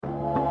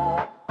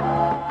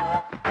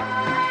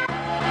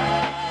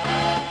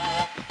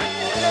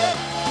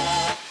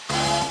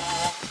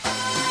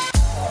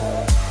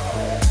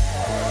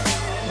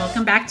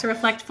back to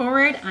Reflect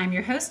Forward. I'm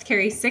your host,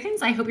 Carrie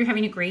Sickens. I hope you're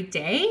having a great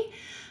day.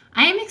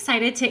 I am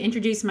excited to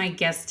introduce my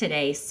guest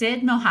today,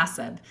 Sid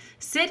Mohaseb.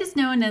 Sid is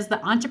known as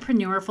the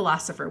entrepreneur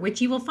philosopher,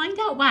 which you will find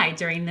out why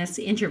during this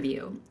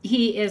interview.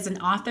 He is an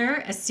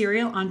author, a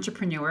serial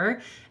entrepreneur,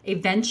 a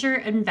venture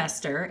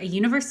investor, a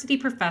university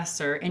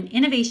professor, an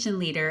innovation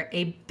leader,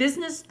 a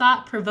business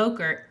thought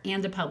provoker,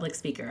 and a public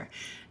speaker.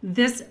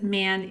 This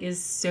man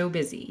is so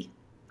busy.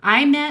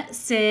 I met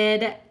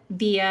Sid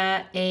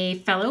via a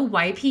fellow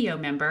YPO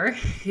member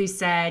who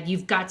said,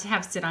 "You've got to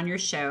have Sid on your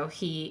show.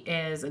 He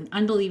is an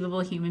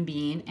unbelievable human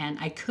being," and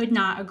I could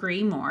not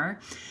agree more.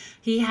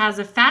 He has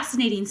a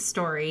fascinating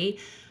story.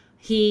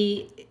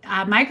 He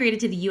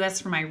migrated to the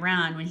U.S. from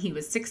Iran when he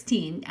was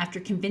 16 after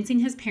convincing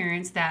his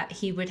parents that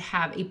he would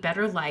have a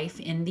better life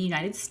in the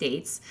United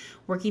States.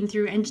 Working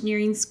through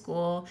engineering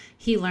school,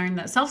 he learned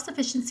that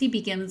self-sufficiency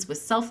begins with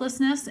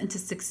selflessness, and to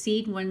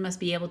succeed, one must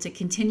be able to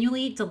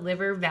continually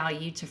deliver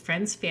value to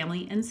friends,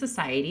 family, and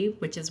society,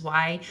 which is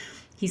why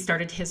he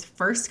started his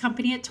first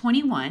company at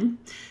 21.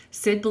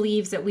 Sid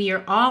believes that we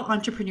are all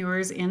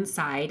entrepreneurs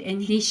inside,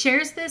 and he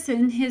shares this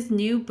in his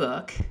new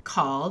book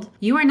called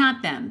You Are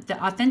Not Them,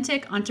 The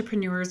Authentic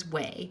Entrepreneur's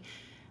Way,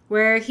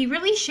 where he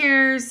really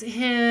shares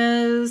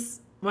his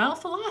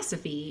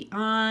philosophy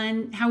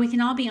on how we can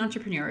all be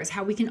entrepreneurs,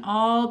 how we can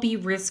all be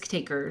risk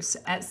takers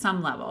at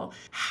some level,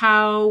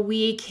 how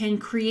we can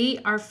create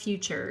our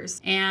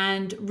futures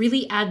and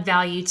really add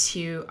value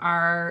to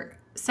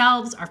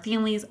ourselves, our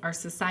families, our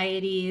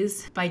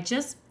societies by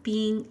just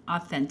being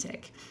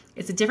authentic.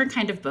 It's a different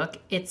kind of book.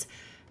 It's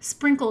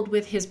sprinkled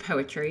with his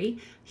poetry.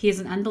 He is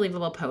an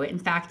unbelievable poet. In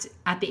fact,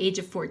 at the age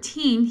of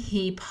 14,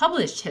 he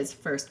published his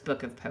first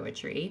book of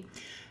poetry.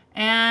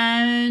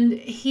 And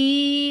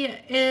he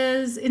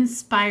is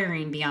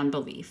inspiring beyond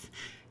belief.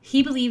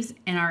 He believes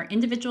in our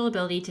individual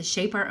ability to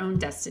shape our own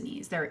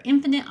destinies. There are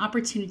infinite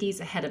opportunities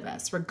ahead of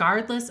us,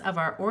 regardless of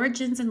our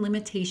origins and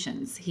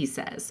limitations, he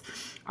says.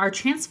 Our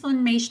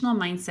transformational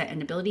mindset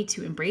and ability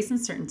to embrace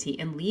uncertainty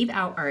and leave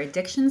out our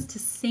addictions to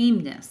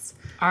sameness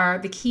are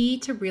the key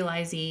to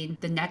realizing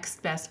the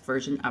next best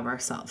version of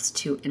ourselves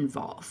to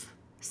evolve.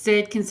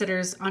 Sid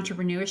considers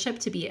entrepreneurship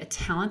to be a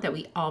talent that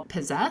we all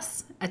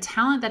possess, a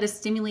talent that is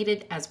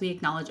stimulated as we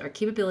acknowledge our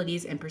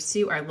capabilities and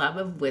pursue our love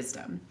of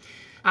wisdom.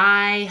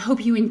 I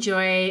hope you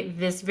enjoy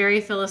this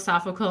very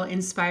philosophical,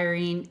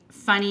 inspiring,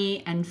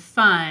 funny, and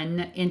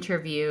fun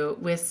interview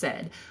with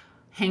Sid.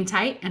 Hang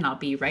tight, and I'll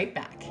be right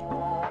back.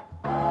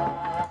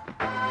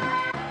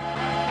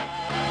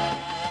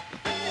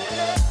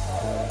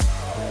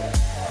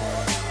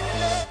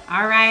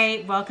 All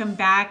right, welcome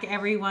back,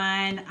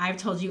 everyone. I've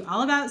told you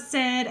all about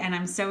Sid, and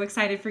I'm so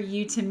excited for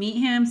you to meet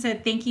him.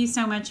 Sid, thank you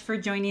so much for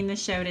joining the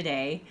show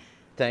today.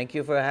 Thank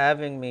you for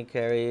having me,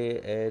 Carrie.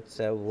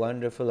 It's a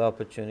wonderful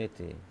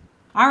opportunity.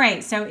 All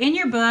right, so in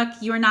your book,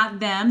 You Are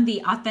Not Them,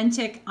 The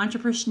Authentic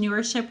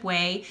Entrepreneurship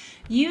Way,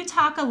 you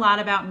talk a lot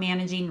about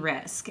managing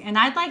risk. And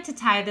I'd like to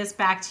tie this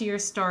back to your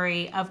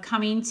story of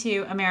coming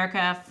to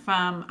America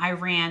from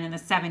Iran in the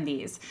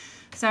 70s.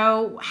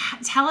 So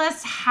tell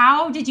us,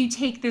 how did you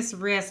take this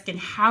risk and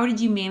how did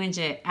you manage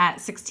it at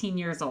 16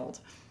 years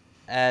old?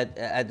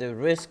 At the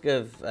risk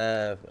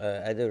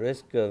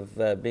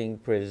of being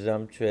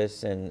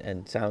presumptuous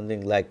and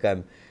sounding like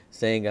I'm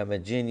saying I'm a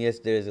genius,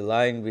 there's a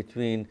line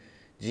between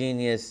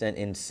genius and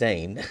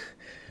insane.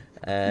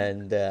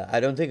 And I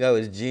don't think I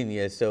was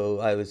genius, so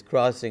I was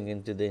crossing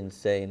into the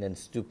insane and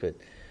stupid.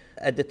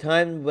 At the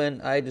time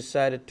when I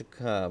decided to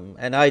come,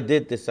 and I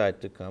did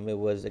decide to come, it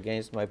was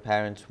against my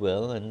parents'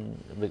 will, and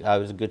I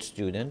was a good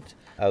student.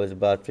 I was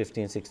about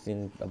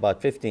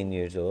 15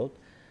 years old.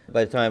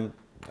 By the time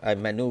I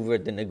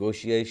maneuvered the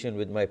negotiation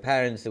with my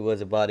parents, it was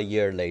about a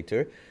year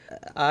later.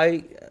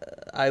 I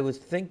was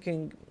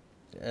thinking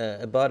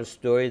about a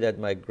story that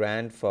my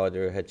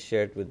grandfather had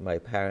shared with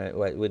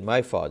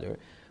my father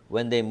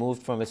when they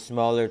moved from a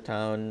smaller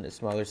town, a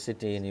smaller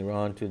city in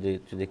Iran to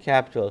the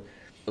capital,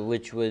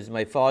 which was,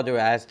 my father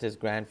asked his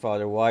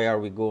grandfather, "Why are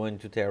we going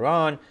to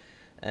Tehran?"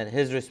 And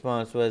his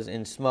response was,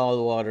 "In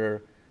small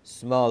water,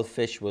 small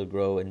fish will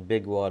grow. In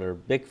big water,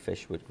 big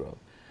fish would grow."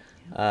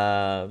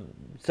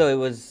 So it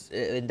was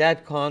in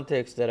that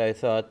context that I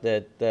thought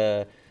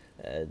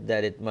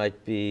that it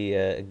might be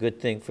a good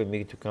thing for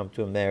me to come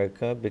to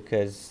America,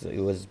 because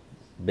it was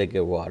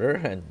bigger water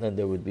and then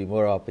there would be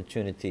more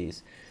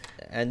opportunities.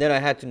 And then I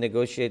had to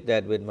negotiate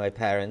that with my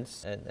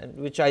parents, and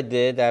which I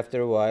did.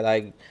 After a while,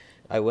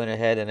 I went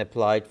ahead and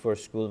applied for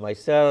school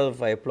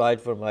myself. I applied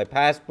for my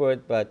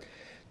passport, but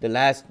the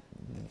last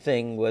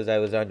thing was I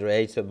was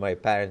underage, so my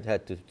parents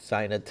had to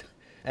sign it.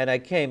 And I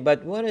came.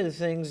 But one of the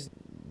things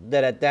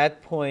that at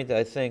that point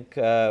I think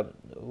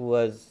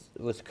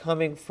was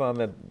coming from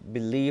a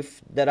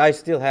belief that I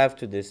still have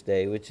to this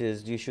day, which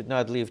is you should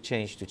not leave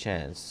change to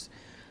chance.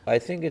 I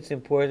think it's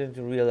important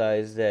to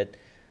realize that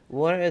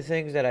one of the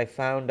things that I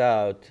found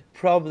out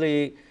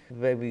probably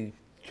maybe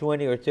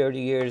 20 or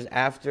 30 years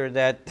after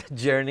that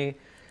journey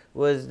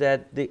was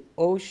that the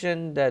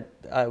ocean that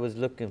I was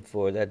looking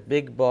for, that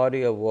big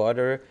body of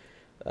water,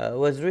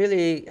 was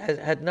really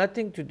had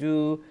nothing to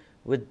do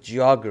with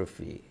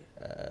geography.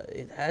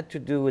 It had to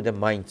do with a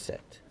mindset.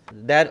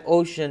 That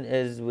ocean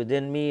is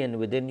within me and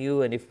within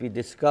you, and if we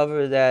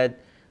discover that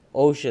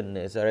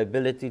oceanness, our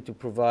ability to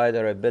provide,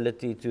 our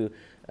ability to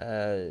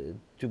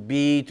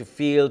be, to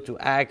feel, to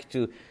act,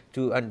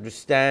 to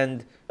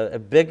understand a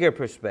bigger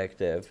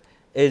perspective,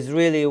 is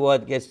really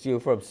what gets you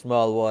from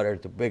small water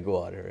to big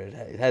water.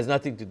 It has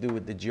nothing to do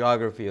with the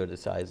geography or the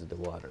size of the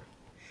water.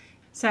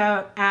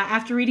 So,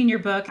 after reading your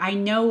book, I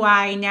know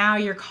why now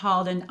you're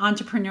called an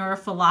entrepreneur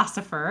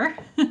philosopher.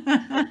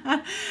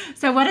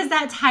 So, what does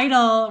that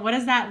title, what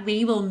does that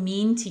label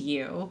mean to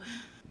you?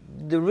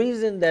 The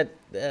reason that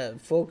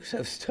folks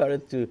have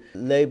started to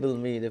label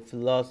me the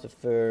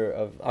philosopher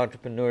of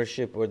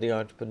entrepreneurship or the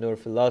entrepreneur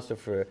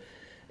philosopher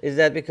is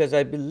that because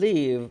I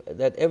believe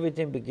that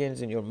everything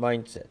begins in your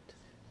mindset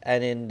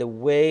and in the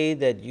way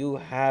that you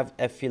have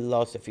a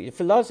philosophy.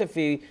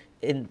 Philosophy,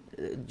 in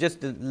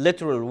just the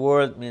literal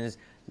word, means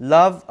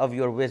love of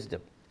your wisdom.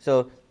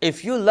 So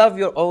if you love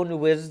your own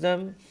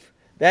wisdom,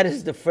 that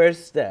is the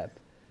first step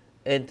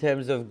in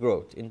terms of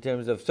growth, in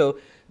terms of, so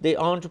the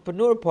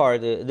entrepreneur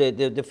part,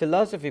 the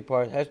philosophy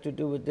part has to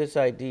do with this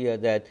idea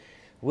that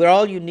we're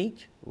all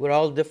unique, we're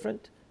all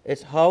different.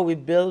 It's how we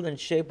build and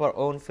shape our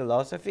own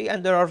philosophy,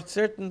 and there are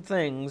certain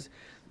things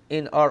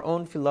in our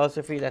own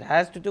philosophy that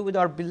has to do with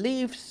our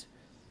beliefs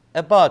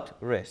about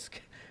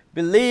risk,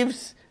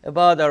 beliefs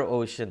about our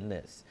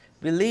oceanness,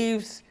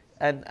 beliefs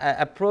and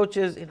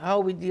approaches in how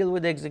we deal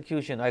with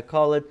execution. I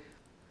call it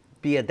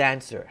be a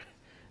dancer.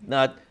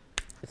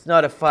 It's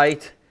not a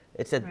fight,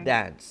 it's a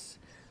dance.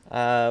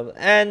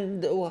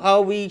 And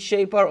how we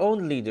shape our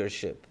own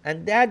leadership.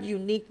 And that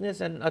uniqueness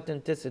and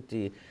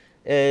authenticity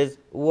is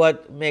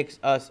what makes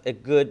us a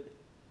good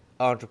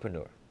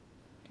entrepreneur.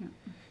 Yeah.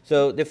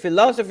 So the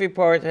philosophy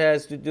part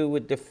has to do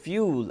with the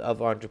fuel of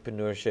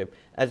entrepreneurship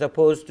as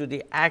opposed to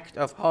the act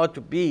of how to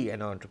be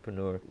an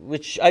entrepreneur,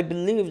 which I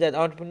believe that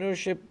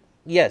entrepreneurship,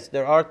 yes,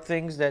 there are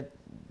things that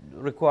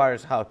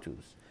requires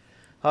how-tos.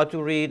 How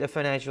to read a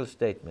financial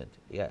statement,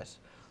 yes.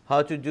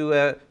 How to do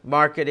a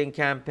marketing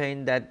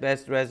campaign that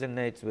best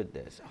resonates with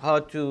this, how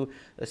to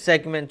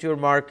segment your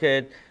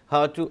market,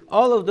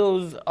 all of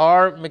those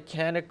are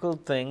mechanical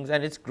things,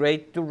 and it's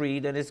great to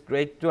read and it's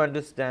great to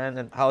understand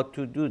and how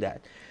to do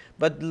that.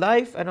 But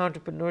life and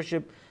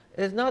entrepreneurship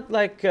is not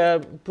like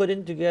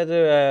putting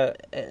together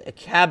a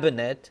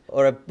cabinet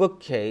or a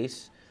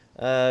bookcase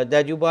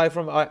that you buy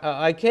from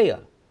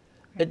IKEA.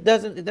 It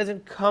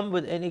doesn't come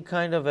with any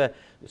kind of a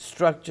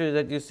structure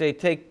that you say,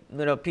 take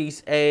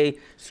piece A,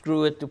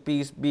 screw it to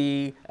piece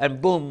B,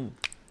 and boom,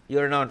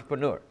 you're an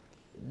entrepreneur.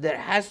 There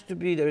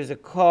is a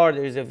car,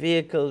 there is a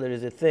vehicle, there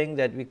is a thing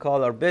that we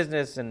call our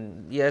business,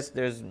 and yes,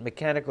 there's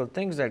mechanical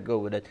things that go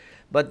with it.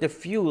 But the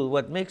fuel,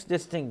 what makes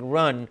this thing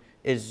run,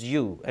 is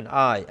you and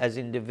I as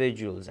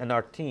individuals and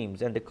our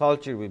teams and the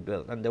culture we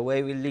build and the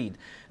way we lead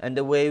and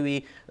the way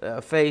we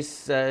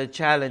face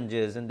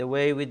challenges and the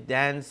way we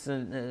dance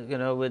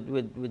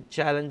with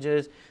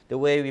challenges, the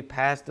way we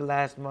pass the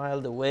last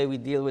mile, the way we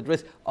deal with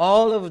risk.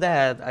 All of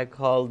that I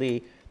call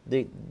the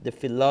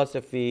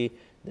philosophy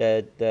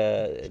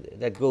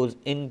that goes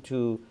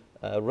into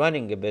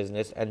running a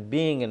business and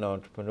being an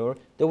entrepreneur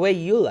the way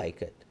you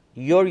like it,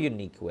 your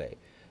unique way.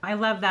 I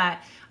love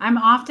that. I'm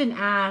often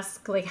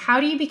asked, like,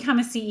 how do you become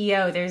a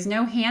CEO? There's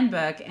no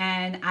handbook.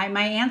 And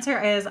my answer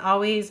is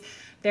always,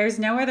 there's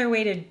no other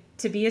way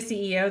to be a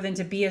CEO than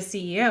to be a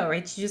CEO,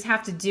 right? You just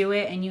have to do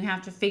it, and you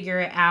have to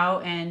figure it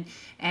out, and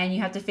you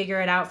have to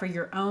figure it out for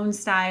your own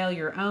style,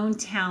 your own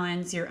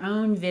talents, your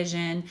own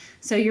vision.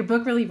 So your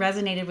book really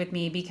resonated with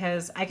me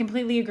because I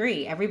completely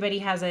agree. Everybody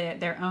has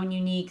their own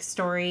unique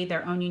story,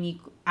 their own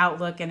unique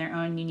outlook, and their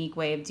own unique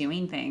way of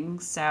doing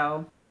things.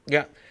 So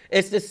yeah.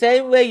 It's the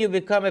same way you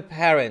become a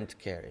parent,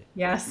 Carrie.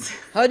 Yes.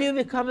 How do you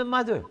become a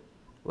mother?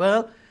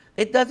 Well,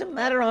 it doesn't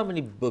matter how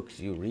many books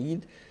you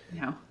read.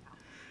 No.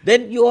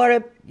 Then you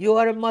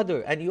are a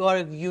mother, and you are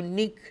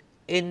unique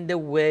in the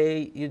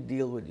way you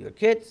deal with your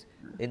kids,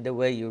 in the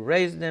way you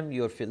raise them,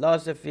 your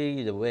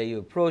philosophy, the way you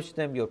approach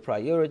them, your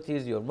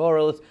priorities, your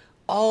morals.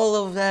 All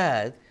of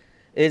that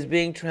is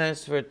being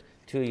transferred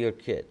to your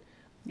kid.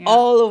 Yeah.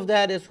 All of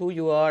that is who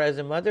you are as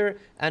a mother,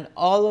 and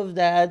all of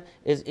that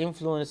is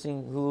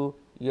influencing who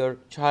your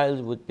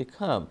child would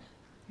become.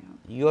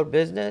 Yeah. Your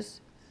business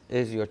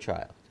is your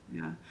child.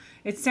 Yeah.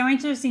 It's so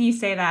interesting you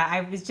say that.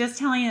 I was just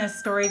telling a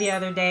story the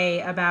other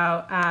day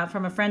about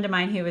from a friend of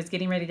mine who was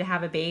getting ready to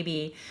have a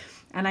baby.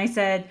 And I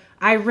said,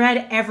 I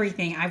read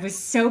everything. I was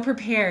so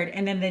prepared.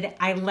 And then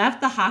I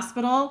left the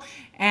hospital,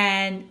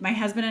 and my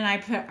husband and I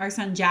put our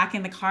son Jack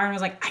in the car and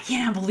was like, I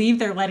can't believe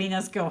they're letting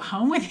us go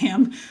home with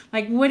him.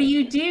 Like, what do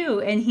you do?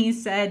 And he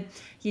said,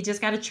 you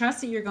just got to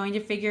trust that you're going to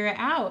figure it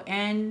out.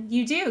 And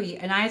you do.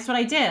 And that's what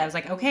I did. I was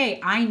like, okay,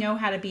 I know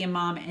how to be a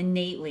mom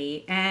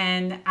innately.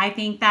 And I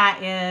think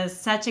that is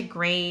such a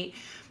great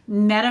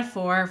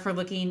metaphor for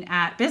looking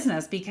at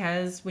business,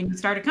 because when you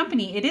start a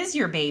company, it is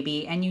your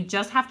baby, and you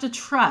just have to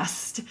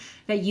trust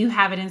that you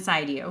have it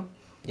inside you.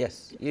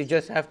 Yes, you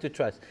just have to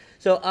trust.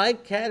 So I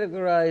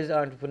categorize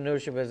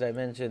entrepreneurship, as I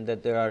mentioned,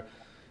 that there are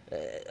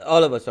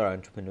all of us are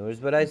entrepreneurs,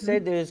 but I say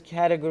there's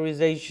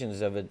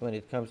categorizations of it when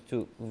it comes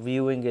to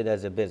viewing it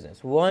as a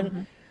business.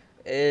 One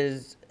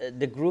is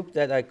the group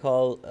that I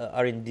call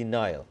are in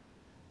denial.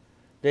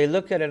 They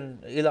look at an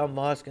Elon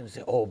Musk and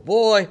say, "Oh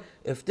boy,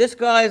 if this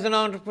guy is an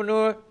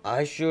entrepreneur,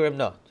 I sure am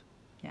not."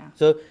 Yeah.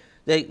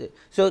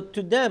 So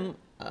to them,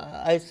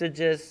 I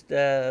suggest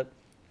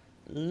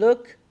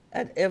look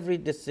at every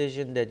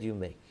decision that you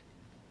make.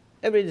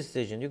 Every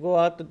decision. You go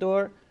out the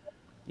door,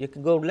 you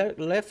can go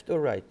left or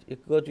right. You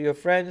could go to your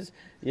friends.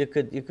 You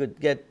could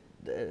get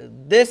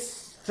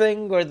this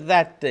thing or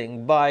that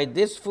thing, buy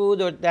this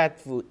food or that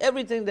food.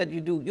 Everything that you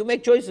do, you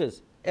make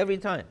choices every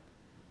time.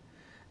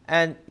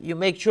 And you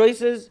make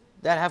choices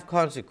that have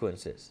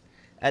consequences.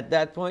 At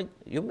that point,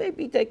 you may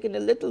be taking a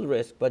little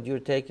risk, but you're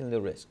taking the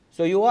risk.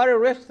 So you are a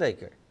risk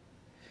taker.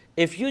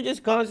 If you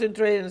just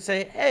concentrate and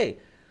say, hey,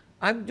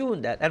 I'm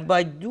doing that, and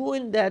by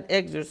doing that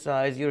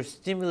exercise, you're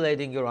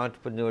stimulating your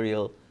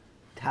entrepreneurial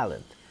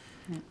talent,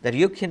 that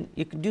you can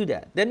do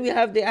that. Then we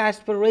have the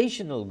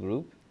aspirational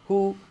group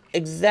who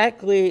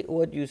exactly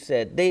what you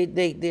said.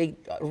 They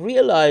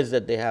realize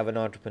that they have an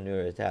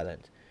entrepreneurial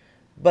talent,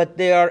 but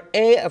they are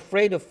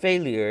afraid of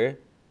failure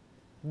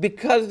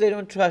because they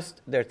don't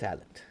trust their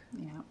talent.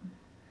 Yeah.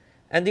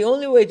 And the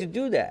only way to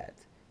do that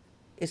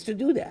is to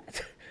do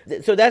that.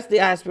 So that's the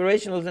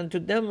aspirationals, and to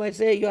them I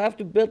say you have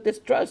to build this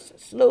trust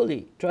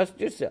slowly. Trust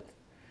yourself.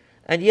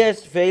 And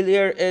yes,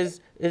 failure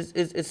is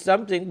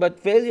something, but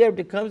failure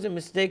becomes a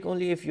mistake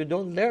only if you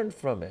don't learn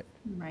from it.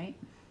 Right.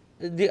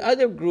 The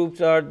other groups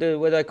are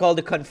what I call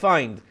the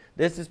confined.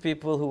 This is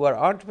people who are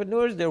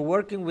entrepreneurs. They're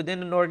working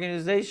within an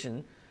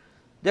organization.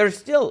 They're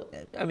still,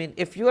 I mean,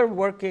 if you are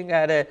working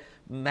at a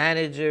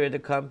manager at a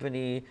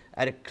company,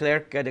 at a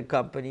clerk at a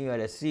company, at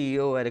a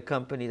CEO at a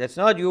company that's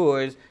not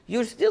yours,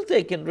 you're still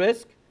taking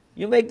risk.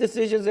 You make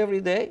decisions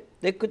every day.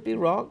 They could be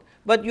wrong,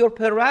 but your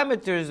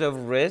parameters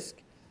of risk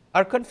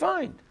are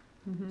confined.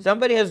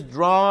 Somebody has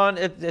drawn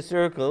the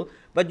circle,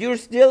 but you're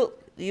still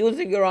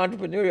using your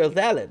entrepreneurial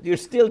talent. You're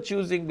still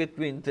choosing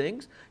between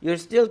things. You're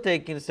still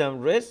taking some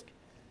risk.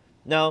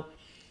 Now,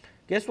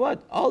 guess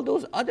what? All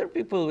those other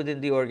people within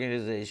the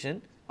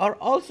organization are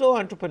also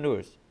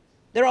entrepreneurs.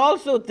 They're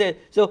also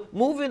so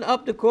moving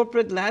up the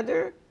corporate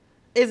ladder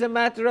is a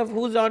matter of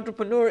whose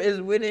entrepreneur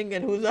is winning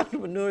and whose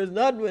entrepreneur is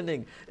not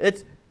winning.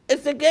 It's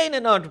again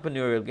an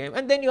entrepreneurial game.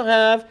 And then you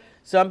have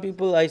some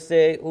people, I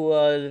say, who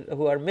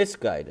are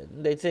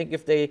misguided. They think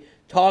if they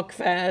talk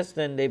fast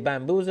and they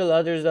bamboozle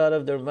others out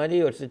of their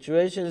money or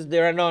situations,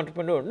 they're an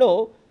entrepreneur.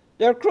 No,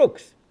 they're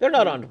crooks. They're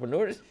not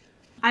entrepreneurs.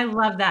 I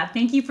love that.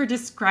 Thank you for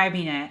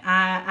describing it.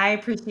 I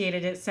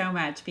appreciated it so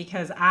much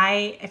because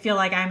I feel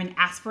like I'm an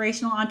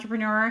aspirational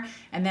entrepreneur,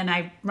 and then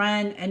I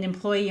run an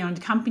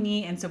employee-owned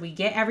company, and so we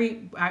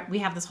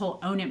have this whole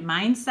own it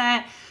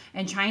mindset,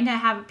 and trying to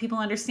have people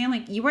understand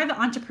like you are the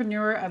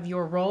entrepreneur of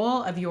your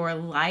role, of your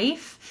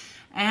life,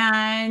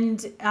 and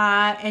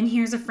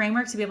here's a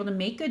framework to be able to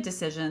make good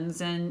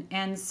decisions,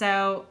 and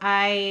so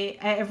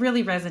it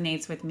really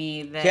resonates with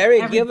me that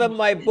Carrie, give him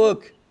my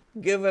book.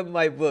 Give him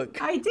my book.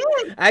 I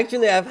did.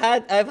 Actually, I've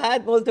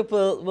had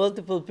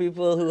multiple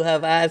people who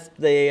have asked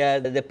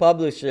the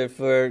publisher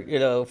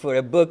for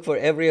a book for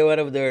every one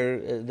of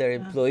their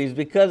employees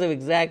because of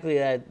exactly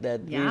that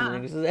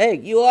reasoning. He says,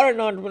 hey, you are an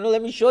entrepreneur.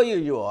 Let me show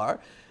you are.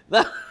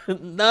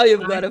 Now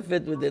you've got to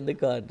fit within the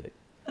context.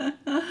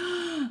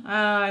 Oh,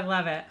 I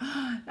love it.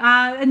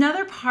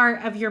 Another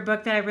part of your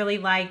book that I really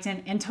liked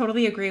and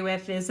totally agree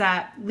with is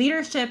that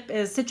leadership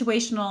is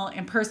situational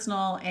and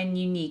personal and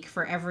unique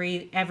for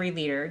every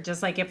leader,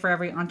 just like it for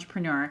every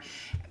entrepreneur.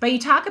 But you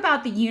talk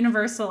about the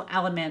universal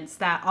elements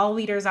that all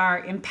leaders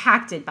are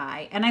impacted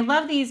by. And I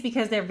love these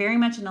because they're very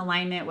much in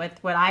alignment with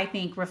what I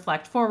think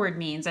Reflect Forward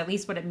means, at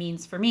least what it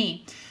means for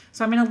me.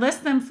 So I'm going to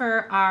list them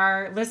for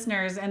our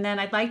listeners, and then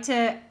I'd like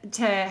to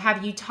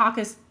have you talk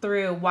us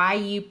through why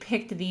you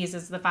picked these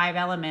as the 5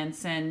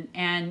 elements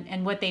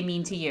and what they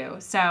mean to you.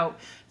 So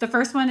the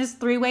first one is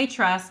 3-way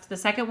trust. The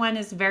second one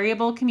is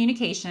variable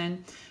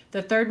communication.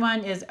 The third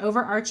one is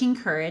overarching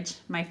courage,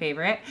 my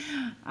favorite.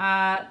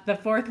 The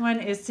fourth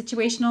one is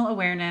situational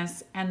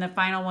awareness. And the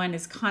final one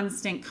is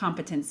constant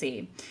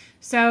competency.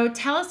 So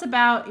tell us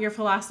about your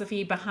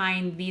philosophy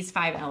behind these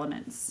 5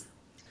 elements.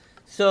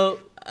 So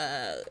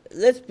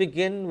let's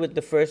begin with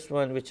the first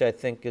one, which I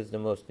think is the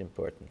most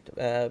important.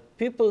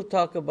 People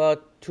talk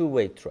about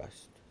 2-way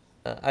trust.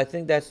 I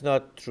think that's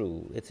not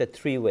true. It's a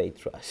 3-way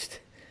trust.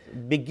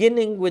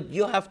 Beginning with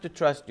you have to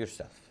trust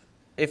yourself.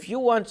 If you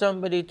want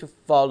somebody to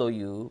follow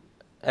you,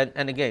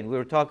 and again, we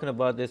were talking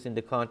about this in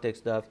the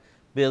context of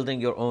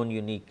building your own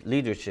unique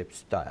leadership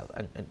style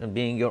and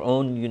being your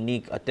own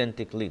unique,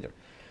 authentic leader.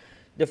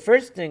 The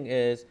first thing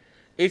is,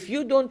 if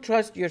you don't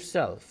trust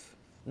yourself,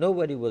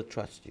 nobody will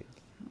trust you.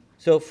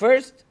 So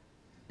first,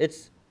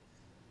 it's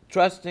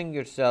trusting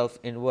yourself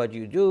in what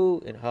you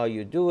do, in how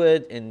you do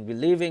it, in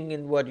believing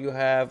in what you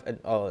have, and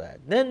all that.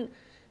 Then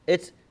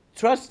it's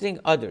trusting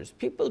others.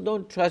 People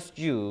don't trust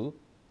you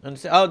and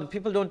say, oh, the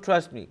people don't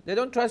trust me. They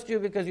don't trust you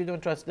because you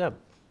don't trust them.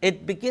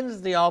 It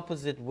begins the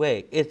opposite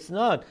way. It's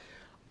not,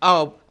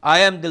 oh, I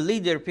am the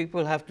leader,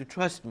 people have to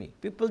trust me.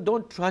 People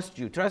don't trust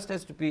you. Trust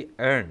has to be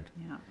earned.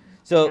 Yeah.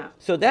 So, Yeah.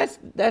 so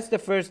that's the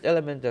first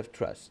element of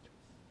trust.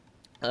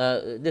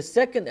 The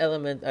second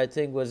element, I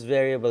think, was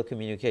variable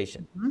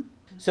communication.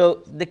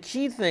 So the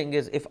key thing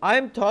is, if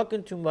I'm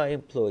talking to my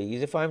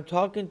employees, if I'm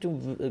talking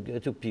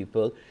to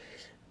people,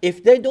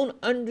 if they don't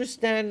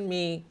understand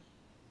me,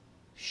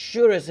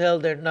 sure as hell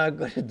they're not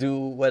going to do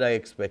what I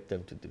expect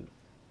them to do.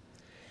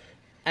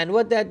 And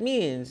what that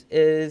means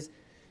is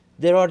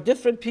there are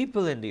different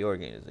people in the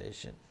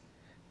organization.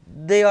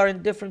 They are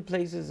in different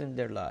places in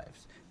their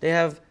lives. They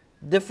have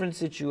different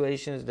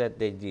situations that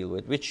they deal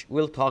with, which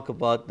we'll talk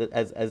about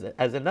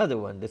as another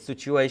one, the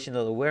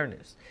situational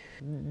awareness.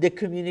 The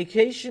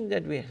communication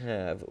that we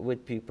have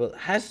with people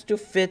has to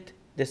fit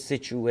the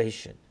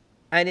situation,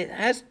 and it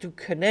has to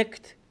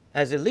connect.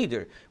 As a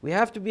leader, we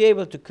have to be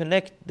able to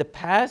connect the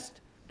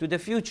past to the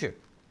future.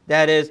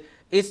 That is,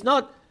 it's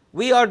not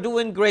we are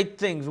doing great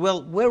things.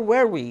 Well, where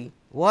were we?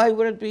 Why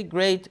weren't we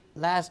great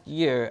last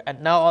year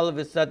and now all of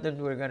a sudden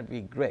we're going to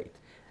be great?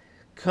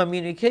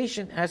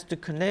 Communication has to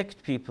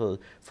connect people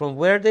from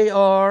where they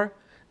are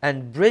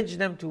and bridge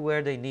them to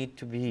where they need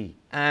to be.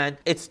 And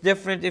it's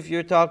different if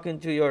you're talking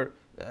to your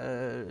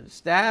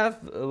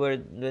staff,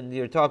 when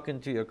you're talking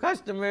to your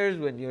customers,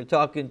 when you're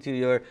talking to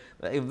your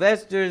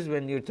investors,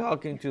 when you're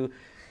talking to...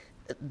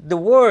 The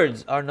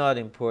words are not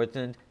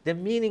important. The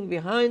meaning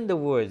behind the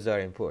words are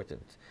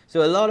important.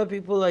 So a lot of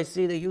people I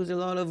see, they use a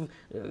lot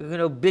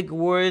of big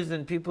words,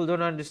 and people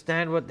don't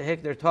understand what the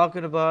heck they're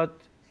talking about.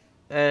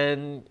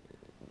 And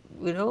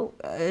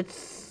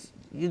it's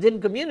you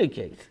didn't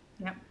communicate.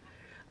 Yep.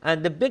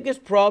 And the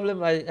biggest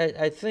problem,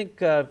 I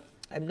think,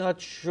 I'm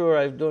not sure,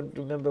 I don't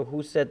remember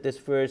who said this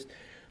first,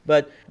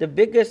 but the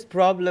biggest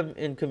problem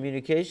in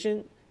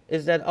communication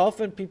is that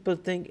often people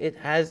think it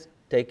has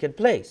taken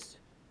place.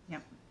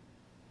 Yep.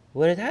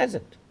 When it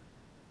hasn't.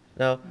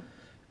 Now,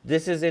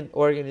 this is in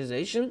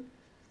organization.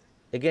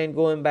 Again,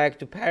 going back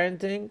to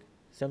parenting,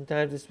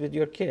 sometimes it's with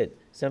your kid.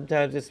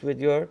 Sometimes it's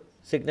with your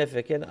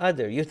significant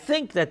other. You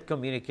think that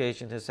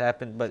communication has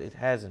happened, but it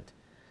hasn't.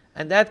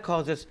 And that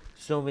causes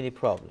so many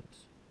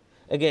problems.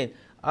 Again,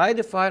 I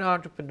define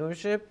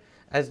entrepreneurship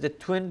as the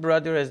twin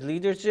brother as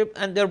leadership,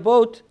 and they're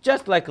both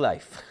just like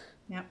life.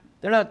 Yep.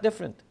 They're not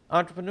different.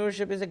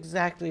 Entrepreneurship is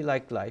exactly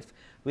like life.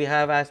 We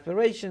have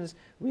aspirations.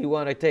 We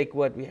want to take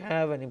what we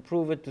have and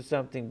improve it to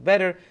something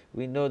better.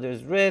 We know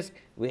there's risk.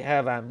 We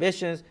have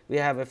ambitions. We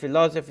have a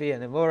philosophy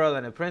and a moral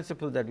and a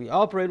principle that we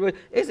operate with.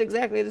 It's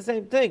exactly the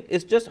same thing.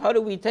 It's just how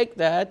do we take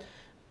that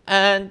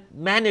and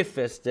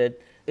manifest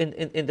it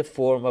in the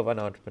form of an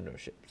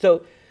entrepreneurship.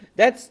 So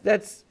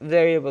that's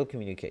variable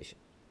communication.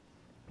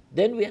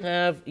 Then we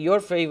have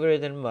your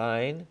favorite and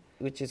mine,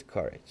 which is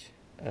courage.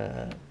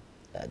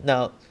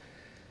 Now,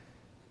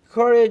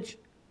 courage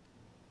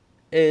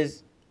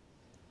is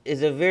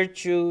a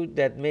virtue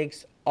that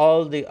makes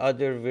all the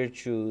other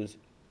virtues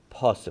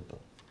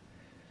possible.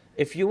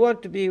 If you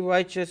want to be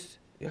righteous,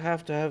 you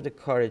have to have the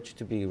courage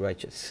to be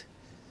righteous.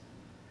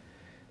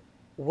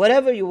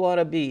 Whatever you want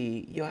to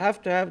be, you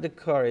have to have the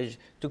courage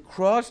to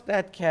cross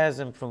that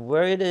chasm from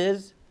where it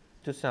is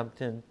to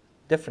something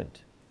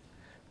different.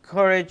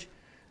 Courage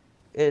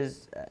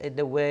is in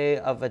the way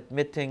of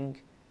admitting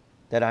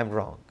that I'm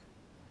wrong.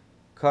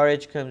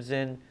 Courage comes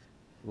in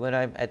when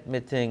I'm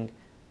admitting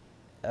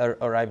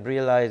or I'm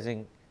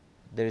realizing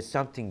there is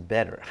something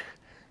better.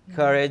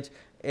 Courage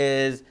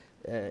is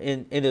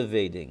in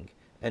innovating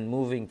and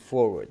moving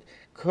forward.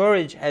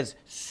 Courage has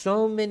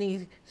so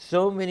many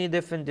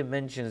different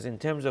dimensions in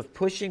terms of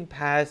pushing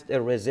past a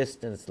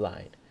resistance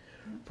line,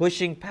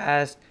 pushing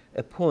past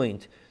a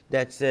point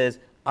that says,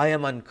 I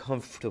am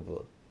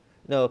uncomfortable.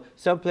 No,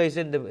 someplace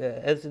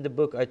else in the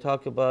book I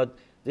talk about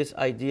this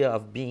idea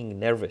of being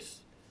nervous.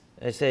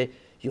 I say,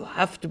 you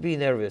have to be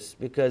nervous,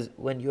 because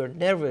when you're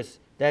nervous,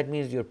 that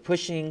means you're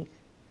pushing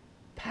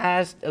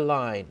past a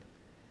line.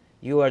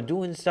 You are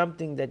doing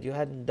something that you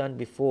hadn't done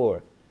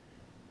before.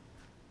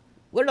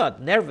 We're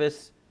not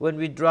nervous when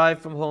we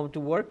drive from home to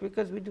work,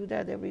 because we do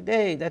that every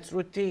day. That's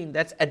routine.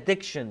 That's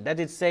addiction. That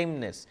is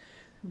sameness.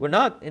 We're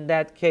not, in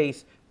that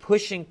case,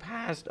 pushing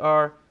past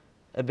our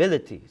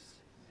abilities.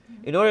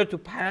 In order to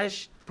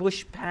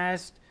push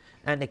past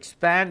and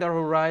expand our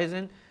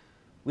horizon,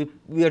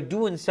 we are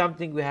doing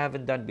something we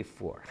haven't done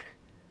before.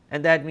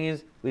 And that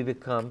means we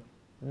become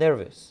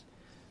nervous.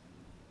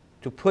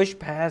 To push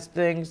past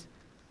things,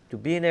 to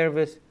be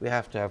nervous, we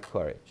have to have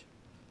courage.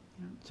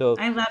 So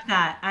I love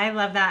that.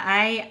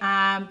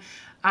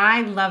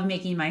 I love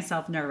making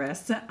myself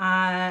nervous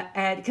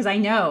because I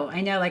know,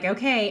 like,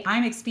 okay,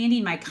 I'm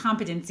expanding my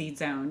competency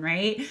zone,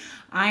 right?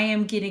 I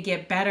am going to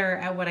get better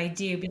at what I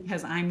do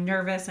because I'm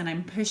nervous and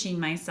I'm pushing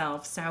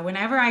myself. So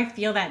whenever I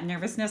feel that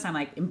nervousness, I'm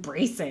like,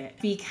 embrace it,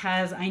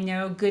 because I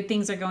know good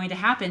things are going to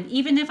happen,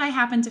 even if I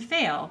happen to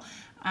fail.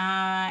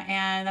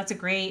 And that's a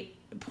great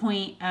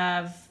point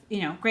of,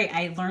 great,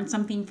 I learned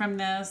something from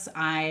this.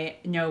 I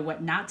know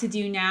what not to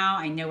do now.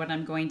 I know what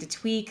I'm going to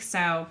tweak.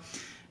 So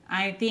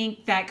I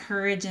think that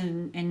courage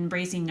and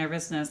embracing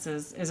nervousness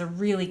is a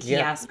really key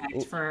Yeah.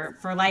 aspect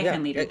for life Yeah,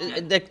 and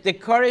leadership. the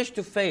courage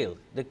to fail,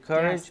 the Yes.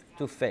 courage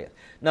to fail.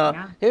 Now,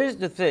 Yeah. here's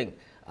the thing.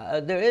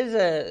 There is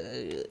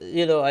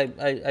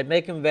I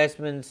make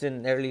investments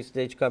in early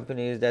stage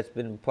companies. That's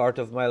been part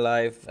of my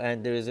life.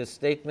 And there is a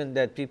statement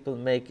that people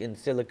make in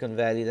Silicon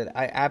Valley that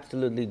I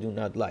absolutely do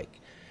not like.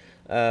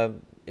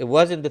 It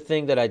wasn't the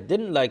thing that I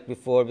didn't like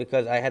before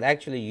because I had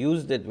actually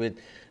used it with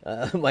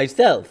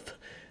myself.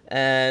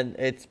 And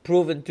it's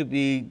proven to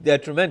be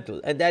detrimental.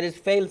 And that is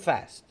fail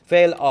fast,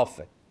 fail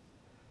often.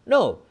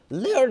 No,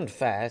 learn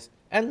fast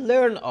and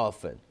learn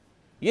often.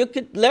 You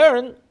could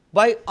learn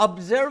by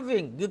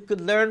observing, you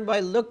could learn by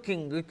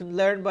looking, you can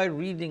learn by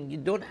reading. You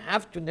don't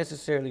have to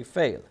necessarily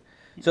fail.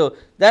 So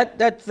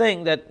that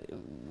thing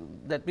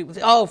that people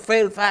say, oh,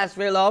 fail fast,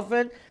 fail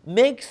often,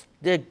 makes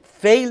the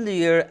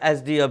failure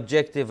as the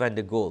objective and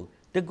the goal.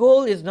 The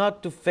goal is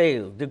not to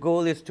fail, the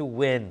goal is to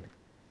win.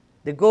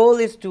 The goal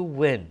is to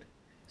win.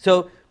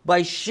 So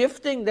by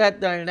shifting that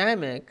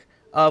dynamic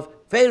of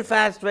fail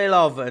fast, fail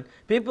often,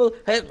 people,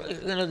 hey,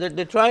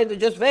 they're trying to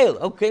just fail.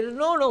 Okay,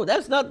 no,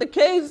 that's not the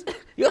case.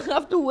 You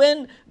have to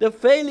win. The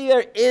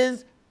failure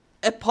is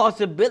a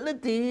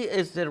possibility,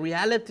 it's the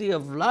reality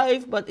of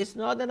life, but it's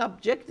not an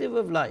objective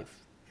of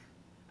life.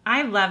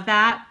 I love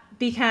that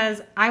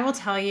because I will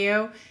tell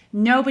you,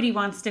 nobody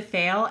wants to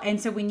fail.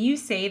 And so when you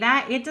say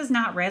that, it does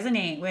not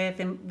resonate with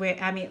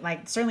I mean,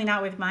 like, certainly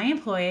not with my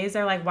employees.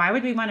 They're like, why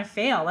would we want to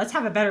fail? Let's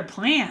have a better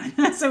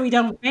plan so we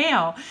don't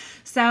fail.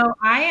 So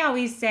I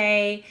always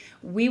say,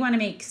 we want to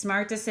make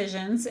smart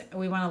decisions.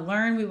 We want to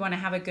learn. We want to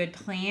have a good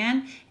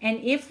plan. And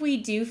if we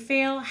do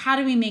fail, how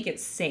do we make it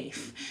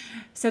safe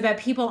so that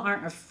people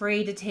aren't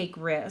afraid to take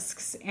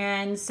risks?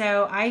 And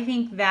so I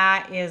think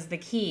that is the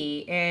key,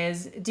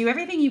 is do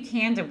everything you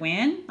can to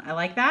win. I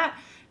like that.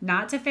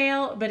 Not to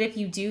fail, but if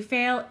you do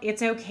fail,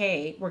 it's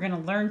okay. We're going to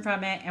learn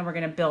from it and we're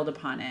going to build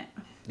upon it.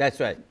 That's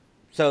right.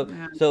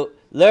 So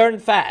learn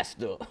fast,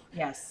 though.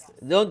 Yes.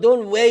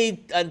 Don't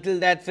wait until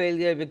that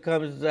failure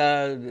becomes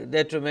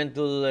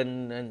detrimental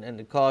and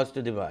a cause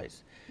to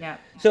demise. Yeah.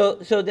 So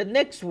the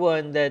next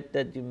one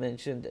that you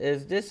mentioned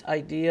is this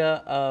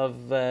idea of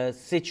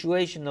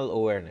situational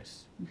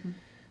awareness.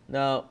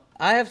 Now,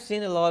 I have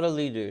seen a lot of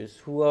leaders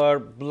who are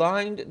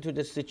blind to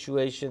the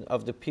situation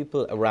of the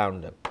people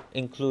around them,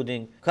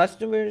 including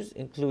customers,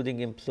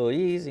 including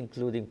employees,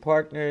 including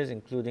partners,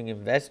 including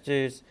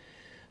investors.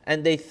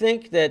 And they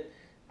think that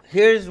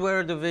here's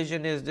where the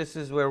vision is, this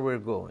is where we're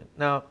going.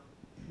 Now,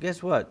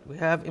 guess what? We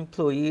have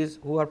employees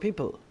who are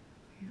people.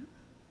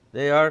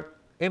 They are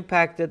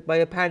impacted by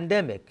a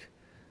pandemic.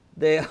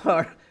 They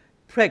are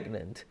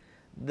pregnant.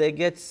 They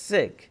get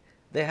sick.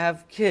 They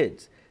have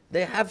kids.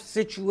 They have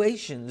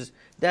situations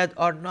that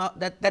are not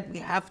that we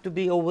have to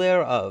be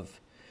aware of.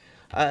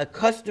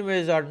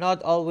 Customers are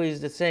not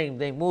always the same.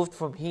 They moved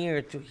from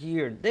here to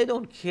here. They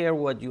don't care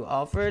what you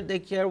offer. They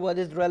care what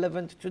is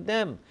relevant to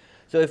them.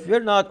 So if you're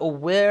not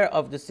aware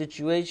of the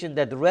situation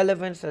that the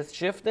relevance has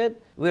shifted,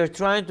 we're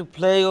trying to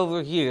play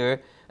over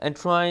here and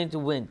trying to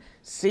win.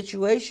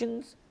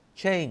 Situations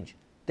change.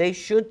 They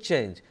should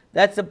change.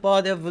 That's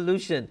about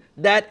evolution.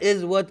 That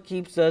is what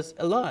keeps us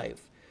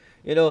alive.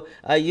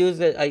 I use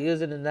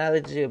an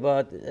analogy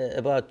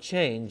about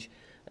change,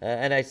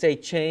 and I say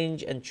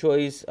change and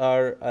choice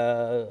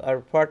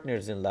are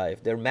partners in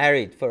life. They're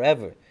married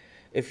forever.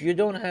 If you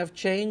don't have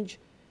change,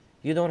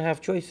 you don't have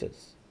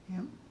choices.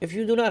 Yeah. If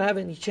you do not have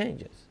any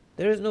changes,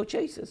 there is no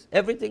choices.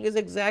 Everything is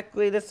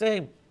exactly the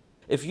same.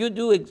 If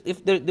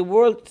the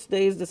world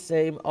stays the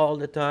same all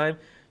the time,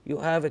 you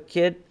have a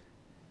kid,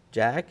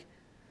 Jack,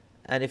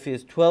 and if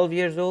he's 12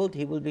 years old,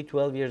 he will be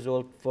 12 years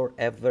old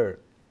forever.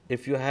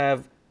 If you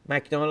have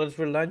McDonald's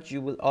for lunch,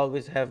 you will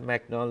always have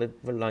McDonald's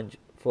for lunch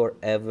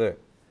forever.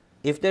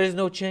 If there is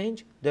no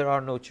change, there are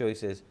no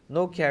choices,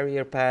 no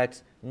career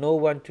paths, no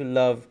one to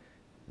love,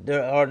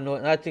 there are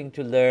nothing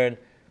to learn,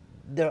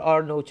 there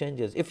are no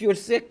changes. If you're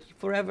sick,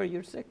 forever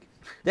you're sick.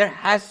 There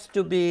has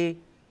to be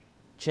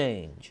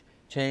change.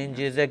 Change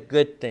is a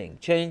good thing.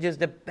 Change is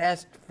the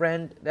best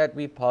friend that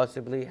we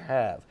possibly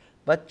have.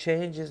 But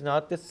change is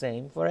not the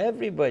same for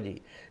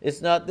everybody.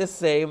 It's not the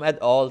same at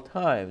all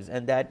times.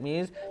 And that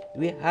means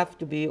we have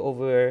to be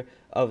aware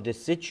of the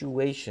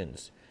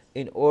situations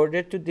in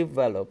order to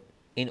develop,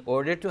 in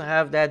order to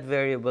have that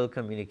variable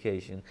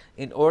communication,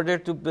 in order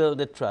to build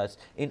the trust,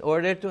 in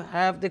order to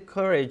have the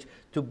courage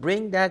to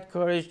bring that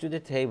courage to the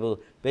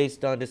table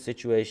based on the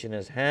situation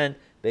at hand,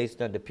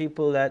 based on the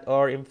people that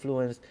are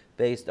influenced,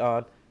 based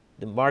on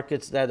the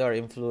markets that are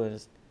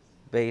influenced,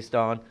 based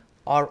on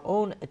our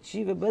own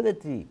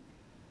achievability.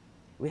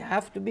 We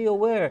have to be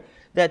aware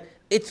that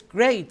it's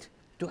great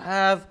to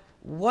have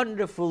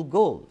wonderful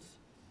goals,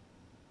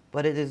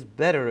 but it is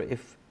better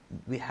if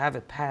we have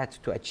a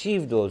path to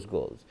achieve those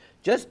goals.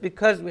 Just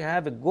because we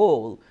have a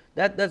goal,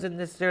 that doesn't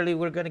necessarily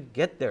we're going to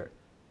get there.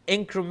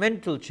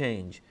 Incremental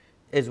change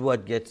is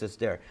what gets us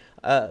there.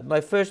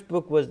 My first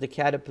book was The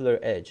Caterpillar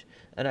Edge,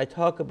 and I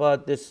talk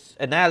about this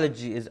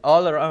analogy is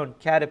all around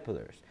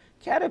caterpillars.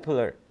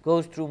 caterpillar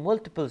goes through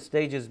multiple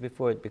stages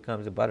before it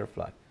becomes a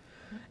butterfly.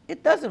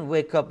 It doesn't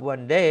wake up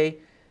one day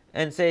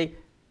and say,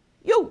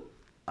 yo,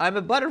 I'm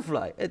a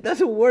butterfly. It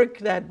doesn't work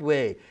that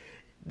way.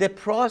 The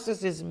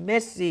process is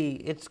messy,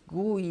 it's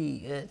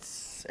gooey,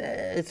 it's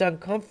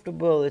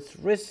uncomfortable, it's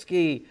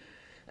risky.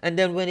 And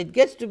then when it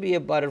gets to be a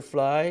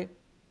butterfly,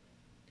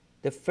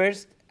 the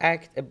first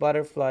act a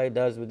butterfly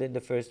does within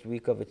the first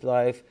week of its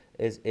life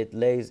is it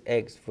lays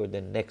eggs for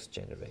the next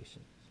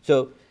generation.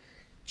 So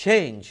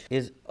change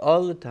is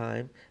all the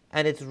time,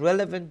 and it's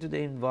relevant to the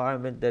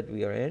environment that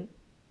we are in.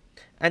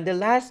 And the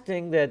last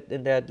thing that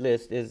in that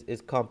list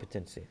is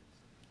competency,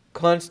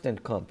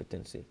 constant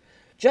competency.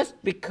 Just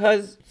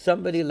because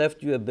somebody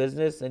left you a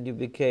business and you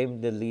became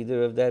the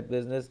leader of that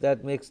business,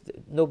 that makes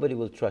nobody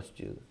will trust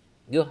you.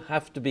 You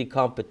have to be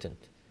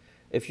competent.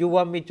 If you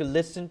want me to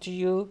listen to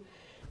you,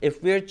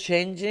 if we're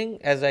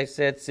changing, as I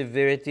said,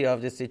 severity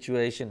of the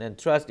situation and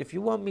trust, if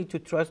you want me to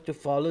trust to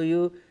follow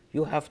you,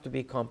 you have to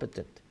be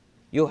competent.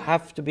 You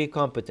have to be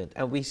competent.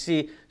 And we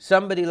see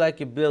somebody like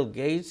a Bill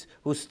Gates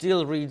who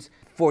still reads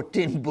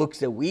 14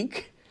 books a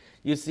week.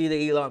 You see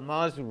the Elon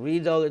Musk who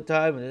reads all the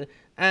time.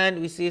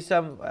 And we see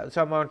some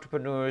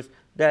entrepreneurs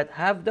that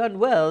have done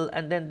well,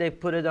 and then they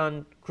put it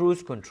on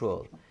cruise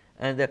control.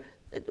 And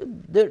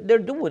they're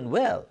doing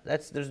well.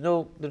 There's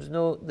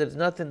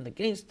nothing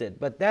against it.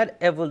 But that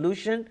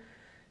evolution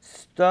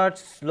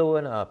starts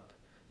slowing up,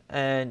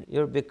 and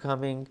you're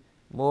becoming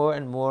more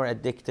and more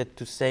addicted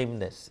to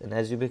sameness. And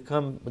as you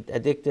become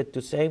addicted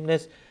to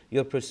sameness,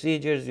 your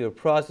procedures, your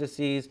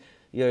processes,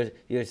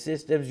 your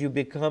systems, you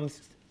become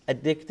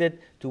addicted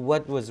to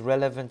what was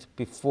relevant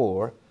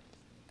before,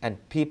 and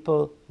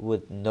people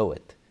would know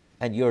it.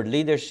 And your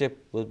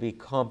leadership will be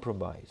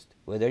compromised,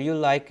 whether you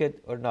like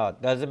it or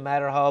not. Doesn't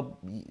matter how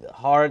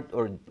hard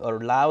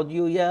or loud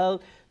you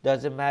yell.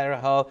 Doesn't matter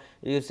how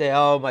you say,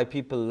 "Oh, my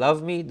people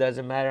love me."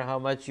 Doesn't matter how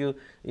much you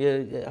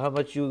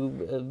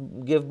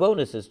give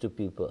bonuses to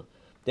people.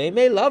 They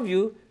may love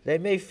you, they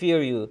may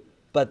fear you,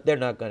 but they're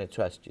not going to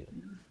trust you.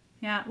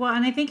 Yeah, well,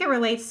 and I think it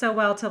relates so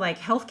well to like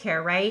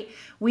healthcare, right?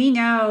 We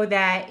know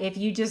that if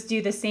you just do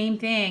the same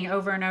thing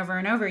over and over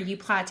and over, you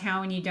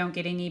plateau and you don't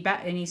get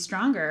any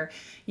stronger.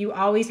 You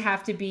always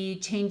have to be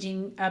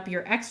changing up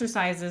your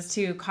exercises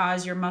to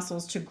cause your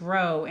muscles to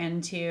grow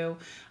and to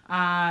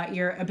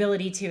your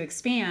ability to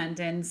expand.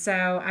 And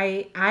so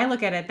I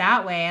look at it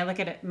that way. I look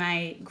at it,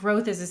 my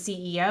growth as a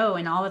CEO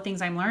and all the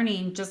things I'm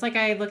learning, just like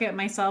I look at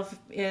myself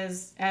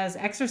as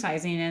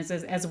exercising,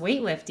 as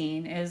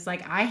weightlifting, is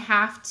like I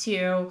have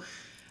to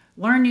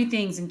learn new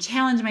things and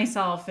challenge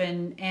myself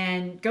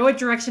and go a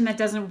direction that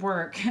doesn't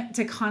work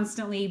to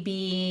constantly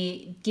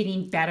be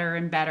getting better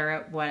and better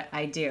at what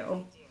I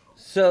do.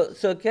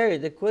 So Carrie,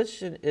 the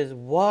question is,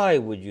 why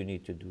would you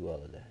need to do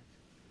all of that?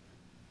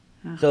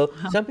 So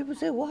some people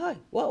say, why?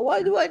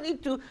 Why do I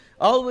need to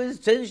always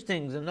change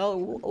things? And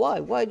why?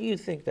 Why do you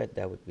think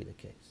that would be the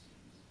case?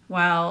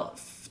 Well,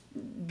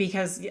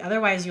 because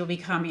otherwise you'll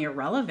become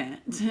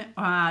irrelevant.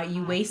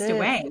 You waste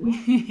away.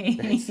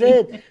 That's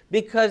it.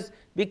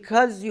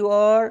 Because you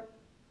are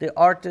the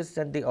artist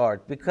and the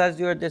art, because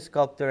you're the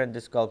sculptor and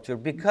the sculpture,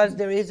 because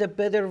there is a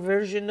better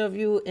version of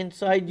you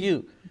inside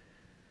you.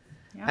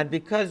 Yeah. And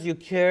because you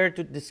care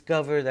to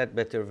discover that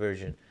better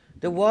version.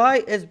 The why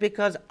is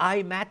because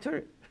I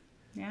matter.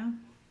 Yeah.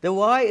 The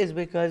why is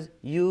because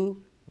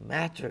you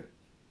matter.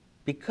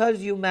 Because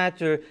you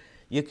matter,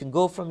 you can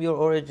go from your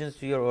origins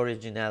to your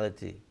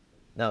originality.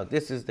 Now,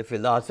 this is the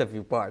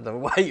philosophy part of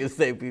why you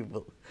say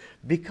people.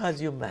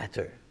 Because you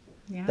matter.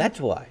 Yeah.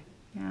 That's why.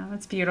 Yeah,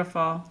 that's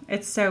beautiful.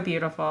 It's so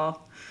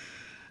beautiful.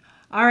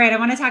 All right, I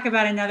want to talk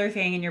about another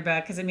thing in your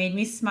book because it made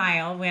me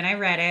smile when I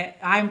read it.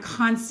 I'm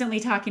constantly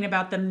talking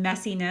about the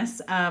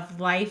messiness of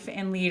life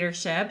and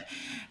leadership.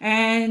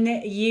 And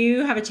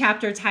you have a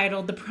chapter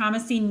titled The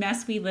Promising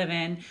Mess We Live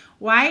In.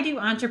 Why do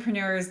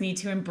entrepreneurs need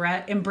to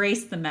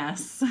embrace the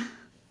mess?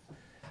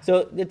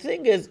 So the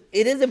thing is,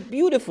 it is a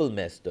beautiful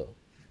mess though.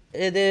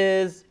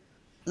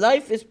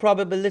 Life is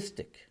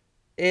probabilistic.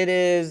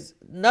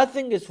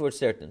 Nothing is for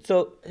certain.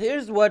 So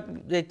here's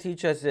what they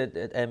teach us at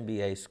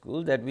MBA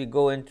school, that we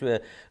go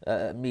into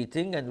a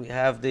meeting and we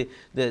have the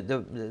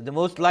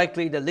most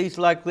likely, the least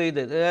likely,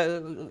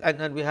 and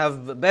then we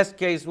have best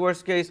case,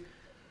 worst case.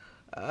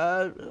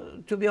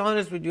 To be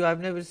honest with you,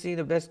 I've never seen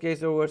a best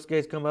case or worst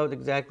case come out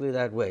exactly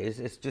that way.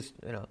 It's just,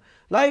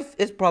 life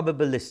is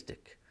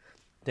probabilistic.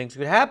 Things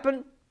could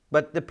happen,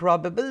 but the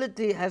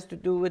probability has to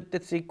do with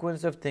the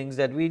sequence of things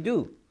that we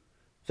do.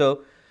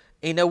 So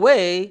in a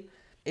way,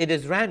 it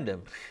is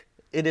random.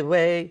 In a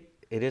way,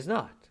 it is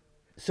not.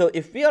 So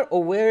if we are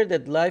aware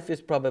that life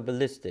is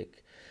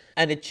probabilistic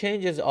and it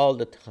changes all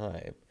the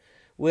time,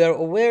 we are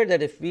aware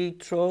that if we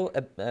throw,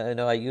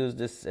 I use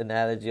this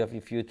analogy of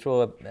if you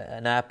throw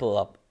an apple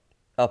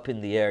up in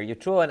the air, you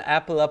throw an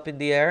apple up in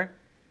the air,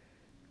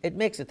 it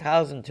makes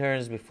 1,000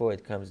 turns before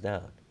it comes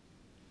down.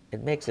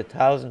 It makes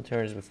 1,000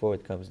 turns before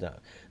it comes down.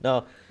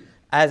 Now,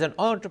 as an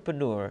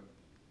entrepreneur,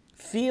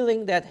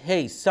 feeling that,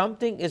 hey,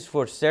 something is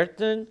for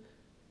certain,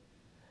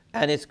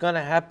 and it's going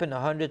to happen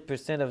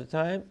 100% of the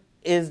time,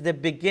 is the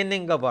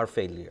beginning of our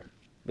failure.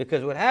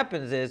 Because what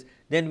happens is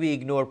then we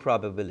ignore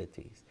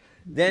probabilities.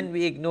 Then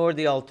we ignore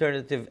the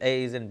alternative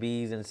A's and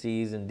B's and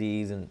C's and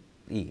D's and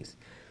E's.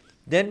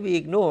 Then we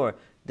ignore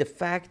the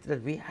fact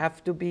that we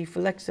have to be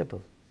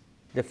flexible,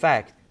 the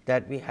fact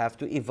that we have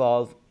to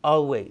evolve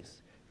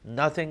always.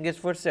 Nothing is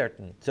for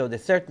certain. So the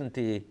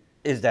certainty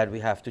is that we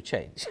have to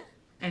change.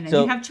 And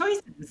then you have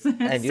choices.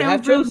 And It's you so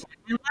have brilliant. choices.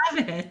 I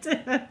love it.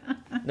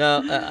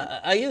 Now,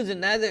 I use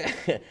another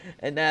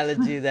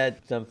analogy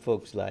that some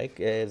folks like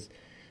is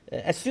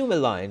assume a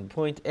line,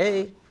 point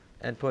A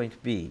and point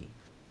B.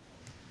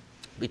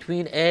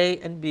 Between A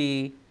and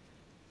B,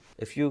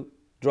 if you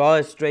draw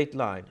a straight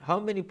line, how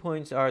many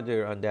points are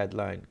there on that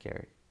line,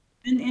 Carrie?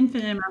 An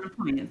infinite amount of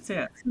points,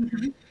 yes.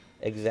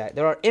 Exactly.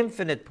 There are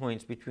infinite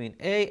points between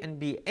A and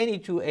B, any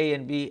two A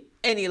and B,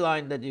 any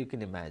line that you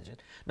can imagine.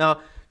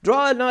 Now,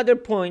 draw another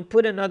point,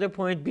 put another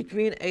point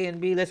between A and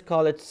B, let's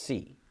call it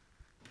C.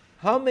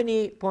 How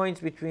many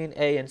points between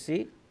A and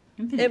C?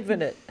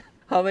 Infinite.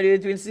 How many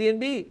between C and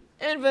B?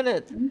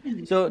 Infinite.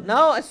 So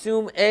now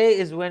assume A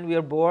is when we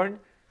are born,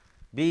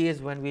 B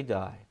is when we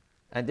die.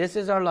 And this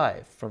is our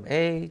life from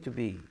A to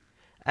B.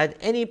 At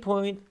any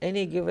point,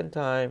 any given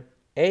time,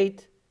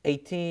 8,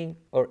 18,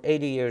 or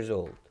 80 years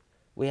old,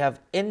 we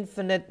have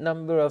infinite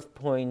number of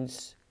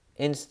points,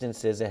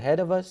 instances ahead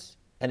of us,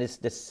 and it's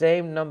the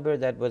same number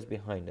that was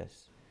behind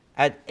us.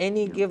 At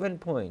any given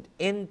point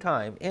in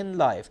time, in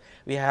life,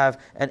 we have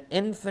an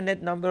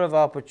infinite number of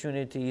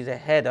opportunities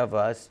ahead of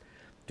us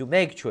to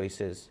make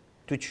choices,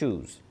 to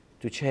choose,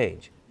 to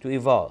change, to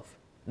evolve.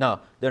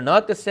 Now, they're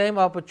not the same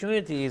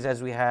opportunities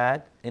as we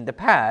had in the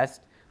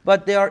past,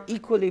 but they are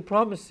equally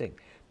promising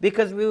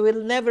because we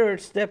will never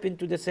step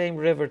into the same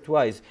river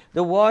twice.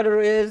 The water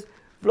is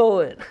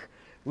flowing.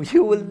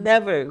 You will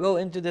never go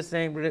into the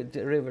same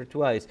river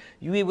twice.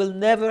 We will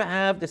never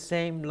have the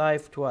same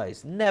life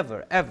twice.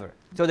 Never, ever.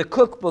 So the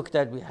cookbook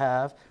that we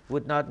have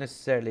would not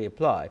necessarily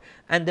apply.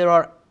 And there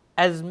are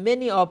as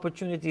many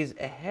opportunities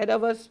ahead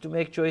of us to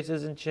make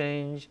choices and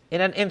change.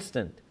 In an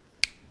instant,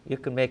 you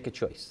can make a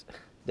choice.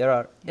 There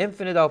are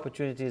infinite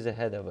opportunities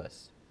ahead of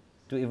us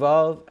to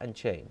evolve and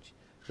change.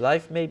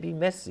 Life may be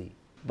messy,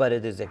 but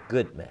it is a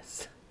good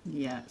mess.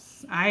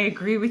 Yes, I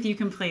agree with you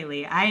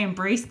completely. I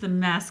embrace the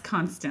mess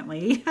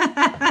constantly. All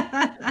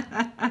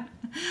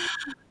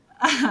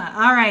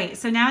right,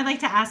 so now I'd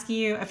like to ask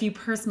you a few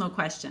personal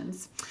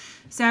questions.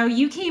 So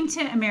you came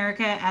to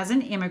America as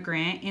an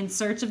immigrant in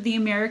search of the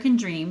American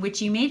dream,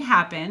 which you made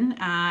happen.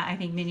 I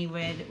think many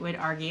would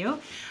argue.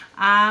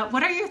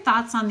 What are your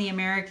thoughts on the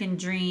American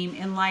dream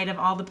in light of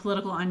all the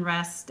political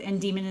unrest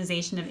and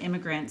demonization of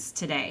immigrants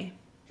today?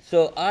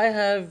 So I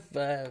have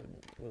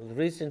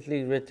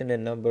recently written a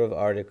number of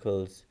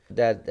articles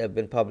that have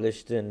been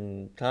published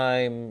in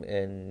Time,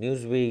 in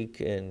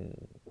Newsweek, in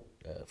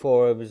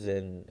Forbes,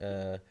 in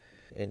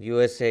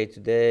USA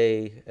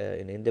Today,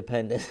 in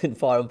Independent, in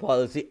Foreign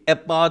Policy,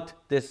 about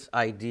this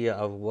idea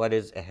of what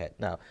is ahead.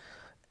 Now,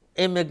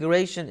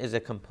 immigration is a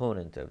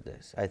component of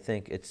this. I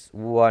think it's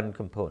one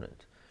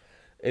component.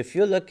 If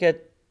you look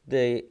at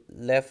the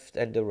left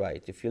and the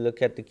right, if you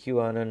look at the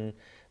QAnon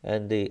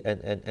and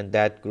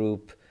that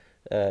group,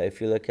 if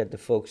you look at the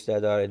folks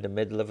that are in the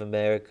middle of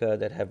America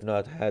that have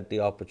not had the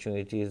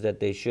opportunities that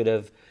they should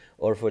have,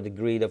 or for the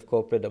greed of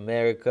corporate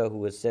America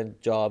who has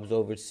sent jobs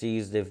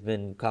overseas, they've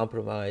been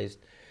compromised.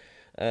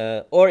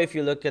 Or if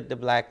you look at the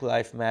Black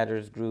Lives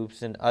Matters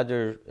groups and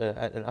other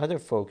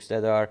folks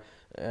that are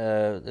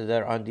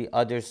on the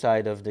other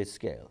side of the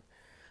scale.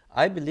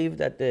 I believe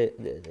that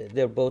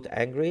they're both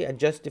angry and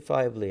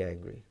justifiably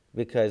angry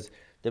because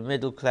the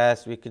middle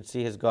class we can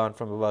see has gone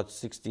from about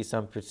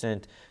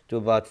 60-some% to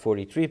about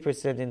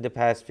 43% in the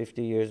past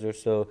 50 years or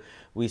so.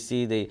 We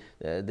see the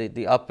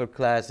upper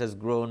class has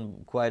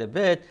grown quite a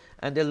bit,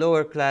 and the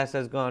lower class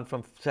has gone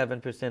from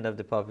 7% of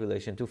the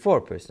population to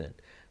 4%.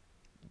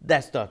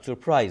 That's not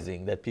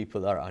surprising that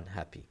people are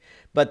unhappy.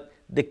 But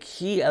the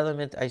key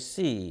element I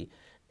see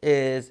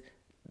is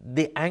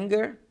the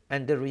anger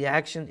and the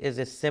reaction is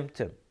a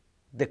symptom.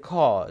 The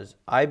cause,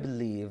 I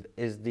believe,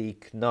 is the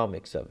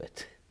economics of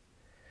it.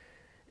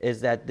 Is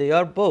that they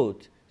are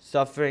both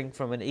suffering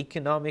from an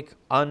economic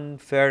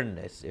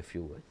unfairness, if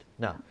you would.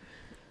 Now,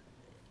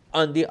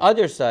 on the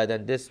other side,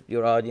 and this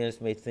your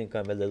audience may think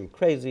I'm a little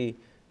crazy,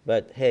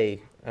 but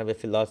hey, I'm a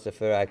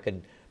philosopher, I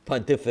can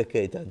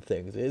pontificate on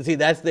things. You see,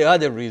 that's the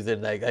other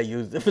reason I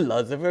use the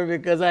philosopher,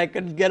 because I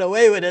can get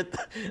away with it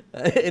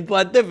in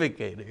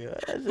pontificating.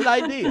 It's an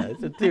idea,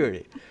 it's a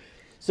theory.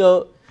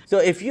 So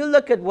if you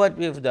look at what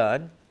we've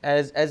done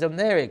as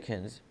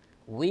Americans,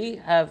 we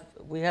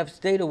have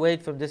stayed away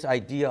from this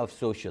idea of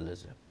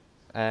socialism,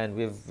 and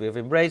we've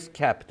embraced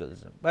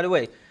capitalism. By the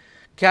way,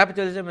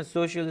 capitalism and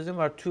socialism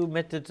are two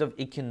methods of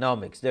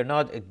economics. They're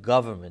not a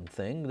government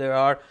thing. There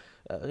are,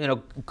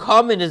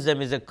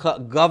 communism is a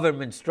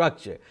government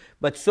structure,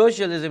 but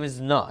socialism is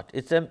not.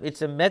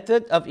 It's a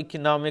method of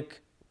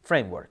economic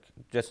framework,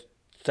 just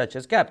such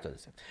as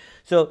capitalism.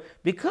 So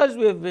because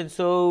we've been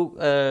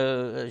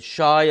so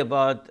shy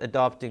about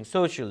adopting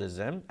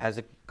socialism as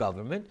a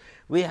government.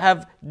 We have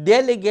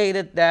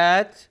delegated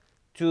that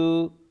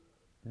to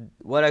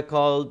what I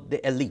call the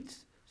elites.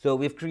 So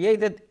we've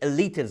created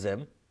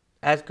elitism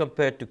as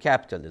compared to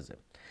capitalism.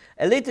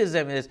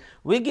 Elitism is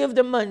we give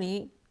the money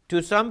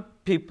to some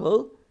people,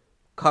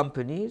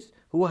 companies,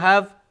 who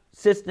have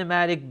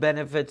systematic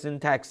benefits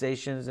and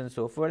taxations and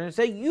so forth, and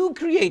say you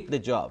create the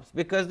jobs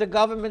because the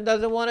government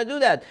doesn't want to do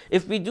that.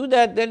 If we do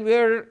that, then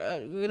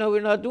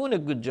we're not doing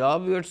a good job.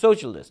 We're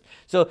socialists.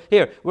 So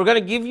here we're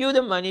going to give you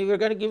the money.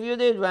 We're going to give you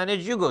the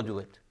advantage. You go do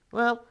it.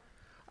 Well,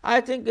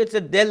 I think it's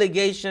a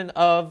delegation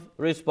of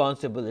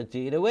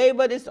responsibility in a way,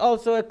 but it's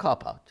also a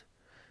cop-out.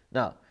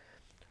 Now,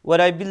 what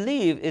I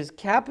believe is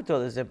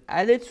capitalism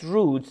at its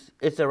roots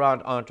is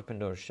around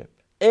entrepreneurship.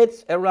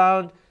 It's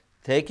around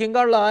taking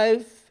our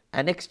life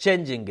and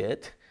exchanging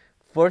it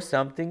for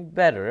something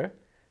better,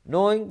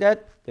 knowing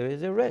that there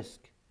is a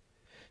risk.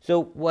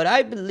 So what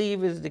I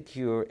believe is the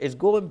cure is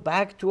going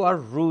back to our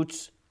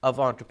roots of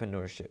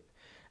entrepreneurship.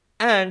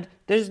 And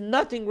there's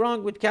nothing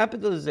wrong with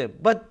capitalism,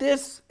 but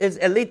this is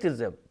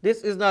elitism.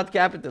 This is not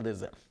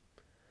capitalism.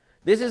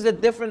 This is a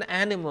different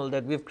animal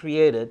that we've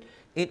created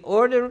in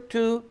order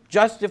to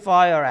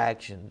justify our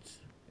actions,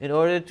 in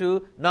order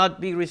to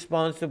not be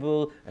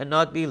responsible and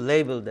not be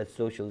labeled as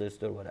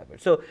socialist or whatever.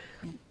 So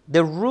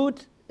the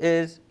root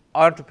is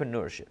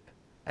entrepreneurship.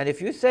 And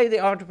if you say the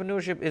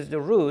entrepreneurship is the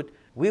root,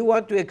 we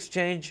want to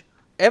exchange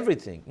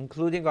everything,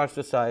 including our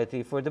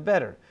society, for the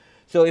better.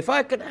 So if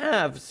I could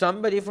have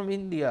somebody from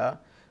India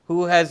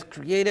who has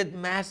created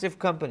massive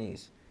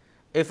companies,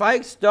 if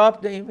I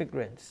stop the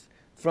immigrants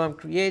from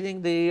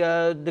creating the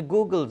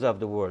Googles of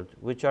the world,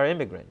 which are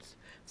immigrants,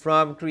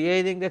 from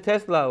creating the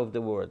Tesla of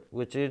the world,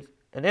 which is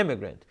an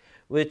immigrant,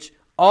 which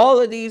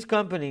all of these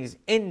companies,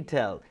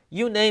 Intel,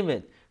 you name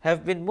it,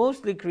 have been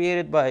mostly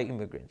created by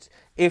immigrants.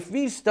 If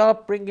we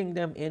stop bringing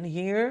them in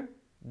here,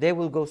 they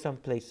will go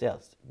someplace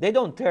else. They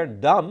don't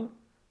turn dumb.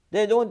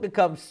 They don't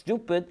become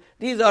stupid.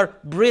 These are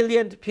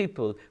brilliant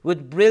people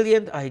with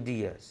brilliant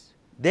ideas.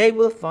 They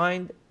will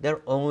find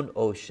their own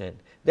ocean.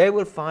 They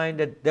will find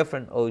a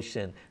different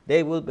ocean.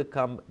 They will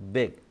become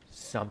big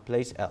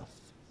someplace else.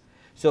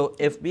 So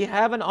if we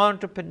have an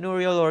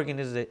entrepreneurial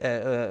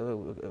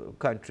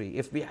country,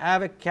 if we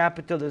have a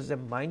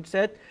capitalism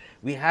mindset,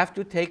 we have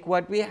to take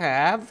what we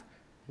have,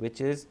 which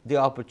is the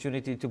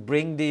opportunity to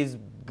bring these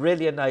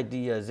brilliant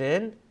ideas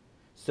in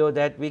so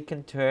that we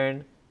can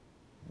turn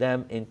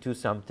them into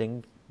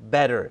something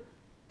better.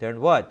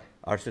 Turn what?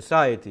 Our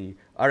society,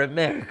 our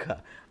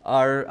America,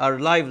 our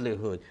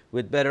livelihood,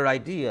 with better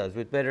ideas,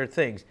 with better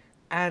things.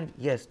 And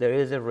yes, there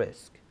is a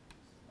risk.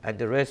 And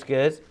the risk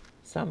is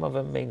some of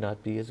them may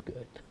not be as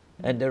good.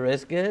 And the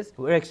risk is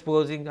we're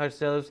exposing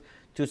ourselves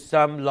to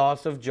some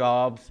loss of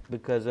jobs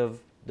because of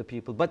the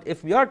people. But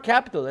if we are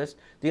capitalists,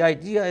 the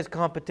idea is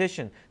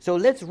competition. So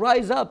let's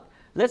rise up.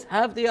 Let's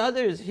have the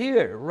others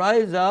here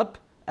rise up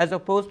as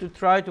opposed to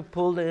try to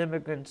pull the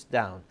immigrants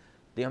down.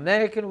 The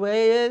American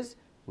way is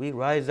we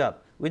rise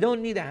up. We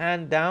don't need a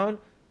hand down.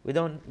 We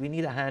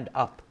need a hand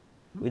up.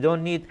 We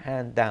don't need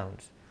hand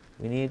downs.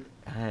 We need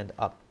a hand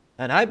up.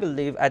 And I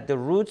believe at the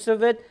roots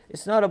of it,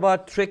 it's not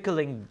about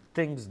trickling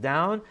things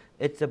down.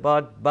 It's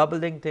about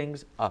bubbling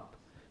things up.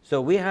 So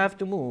we have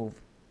to move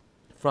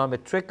from a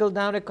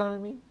trickle-down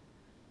economy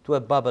to a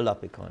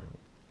bubble-up economy.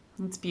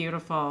 That's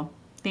beautiful.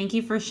 Thank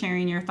you for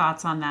sharing your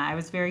thoughts on that. I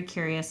was very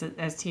curious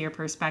as to your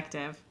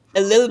perspective. A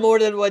little more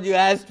than what you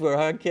asked for,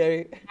 huh,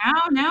 Carrie?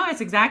 No,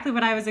 it's exactly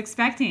what I was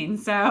expecting.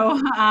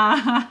 So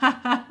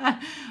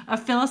a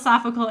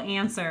philosophical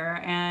answer,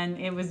 and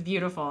it was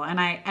beautiful. And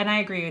I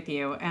agree with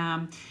you.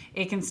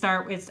 It can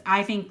start with,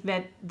 I think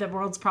that the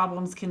world's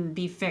problems can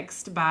be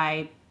fixed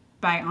by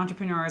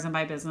entrepreneurs and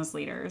by business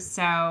leaders.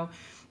 So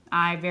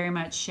I very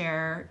much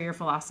share your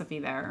philosophy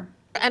there.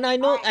 And I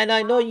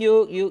know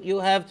you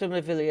have some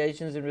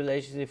affiliations and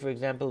relationship, for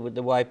example, with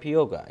the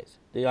YPO guys,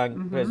 the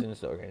Young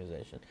Presidents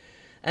Organization.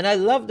 And I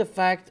love the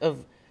fact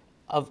of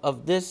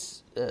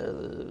this,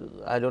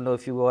 I don't know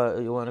if you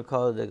want to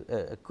call it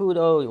a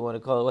kudo, you want to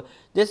call it,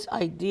 this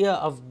idea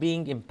of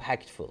being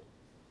impactful.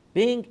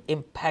 Being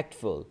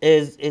impactful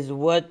is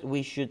what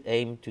we should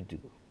aim to do.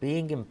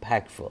 Being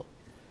impactful.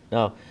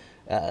 Now,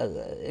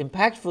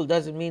 impactful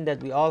doesn't mean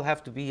that we all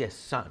have to be a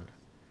sun.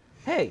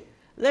 Hey,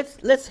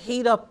 let's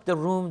heat up the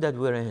room that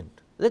we're in.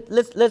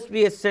 Let's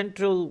be a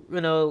central,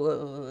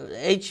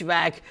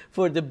 HVAC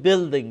for the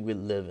building we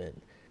live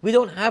in. We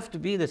don't have to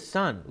be the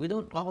sun. We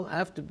don't all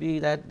have to be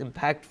that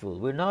impactful.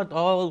 We're not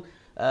all,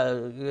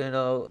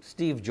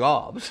 Steve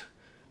Jobs,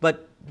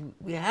 but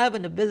we have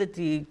an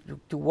ability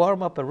to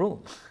warm up a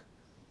room.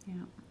 Yeah.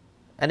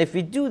 And if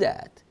we do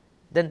that,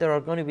 then there are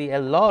going to be a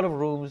lot of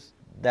rooms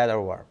that are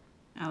warm.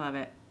 I love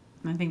it.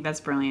 I think that's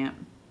brilliant.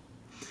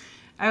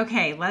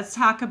 Okay, let's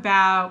talk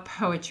about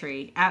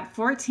poetry. At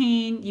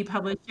 14, you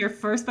published your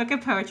first book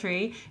of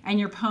poetry, and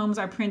your poems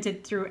are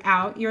printed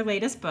throughout your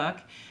latest book.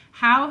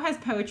 How has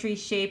poetry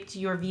shaped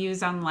your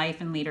views on life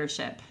and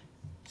leadership?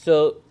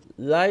 So,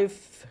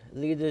 life,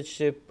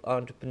 leadership,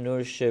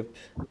 entrepreneurship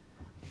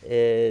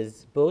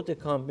is both a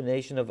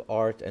combination of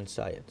art and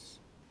science.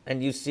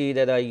 And you see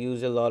that I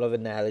use a lot of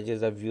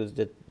analogies. I've used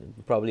it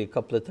probably a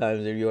couple of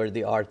times. You're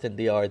the art and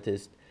the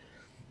artist,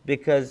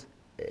 because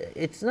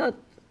it's not,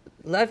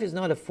 life is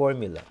not a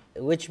formula,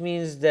 which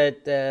means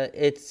that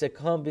it's a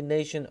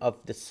combination of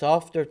the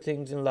softer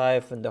things in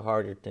life and the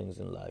harder things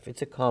in life.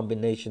 It's a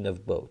combination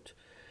of both.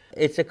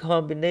 It's a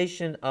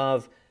combination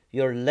of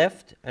your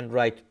left and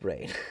right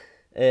brain.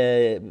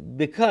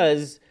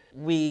 Because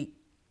we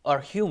are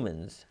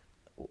humans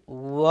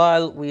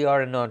while we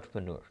are an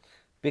entrepreneur.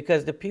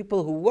 Because the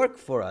people who work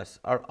for us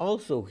are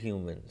also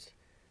humans,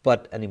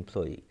 but an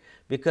employee.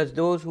 Because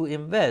those who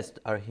invest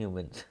are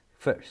humans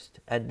first,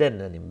 and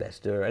then an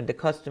investor, and the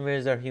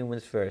customers are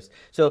humans first.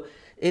 So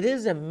it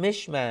is a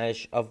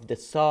mishmash of the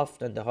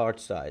soft and the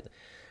hard side.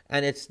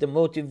 And it's the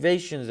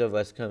motivations of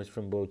us comes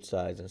from both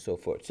sides and so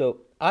forth. So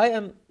I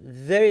am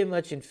very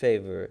much in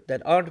favor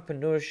that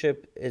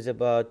entrepreneurship is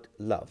about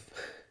love.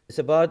 It's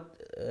about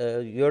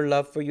your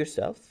love for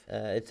yourself.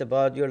 It's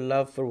about your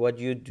love for what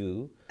you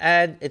do.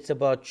 And it's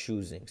about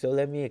choosing. So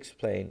let me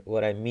explain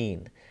what I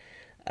mean.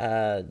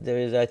 There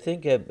is, I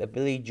think, a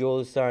Billy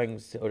Joel song,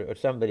 or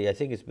somebody, I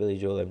think it's Billy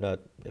Joel,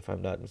 if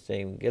I'm not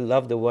mistaken, you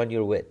love the one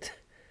you're with.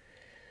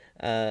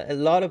 A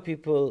lot of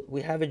people,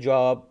 we have a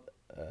job.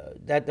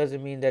 That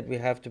doesn't mean that we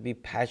have to be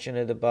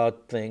passionate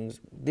about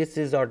things. This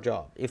is our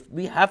job. If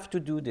we have to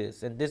do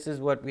this, and this is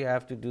what we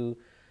have to do,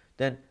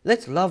 then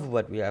let's love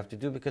what we have to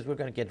do, because we're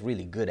going to get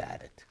really good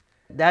at it.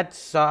 That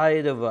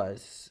side of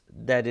us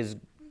that is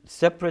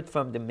separate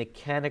from the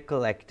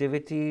mechanical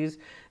activities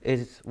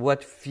is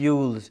what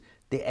fuels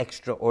the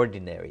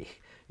extraordinary.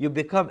 You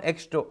become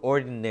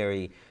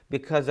extraordinary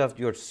because of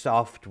your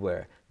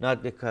software,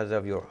 not because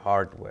of your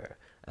hardware.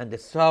 And the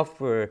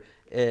software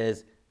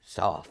is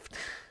soft.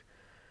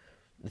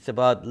 It's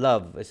about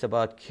love. It's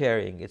about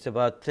caring. It's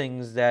about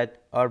things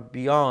that are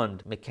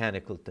beyond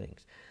mechanical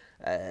things.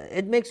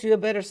 It makes you a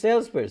better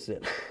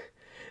salesperson.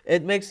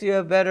 It makes you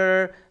a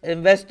better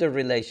investor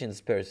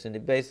relations person.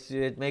 It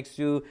makes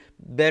you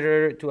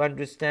better to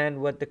understand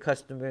what the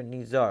customer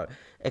needs are.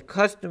 A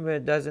customer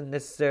doesn't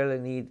necessarily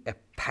need a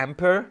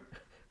pamper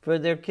for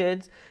their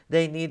kids.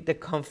 They need the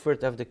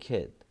comfort of the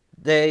kid.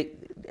 A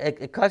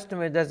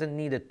customer doesn't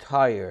need a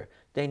tire.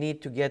 They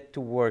need to get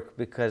to work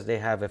because they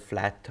have a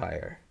flat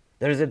tire.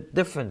 There's a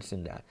difference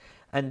in that.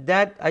 And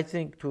that, I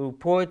think, through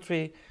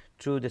poetry,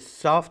 through the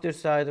softer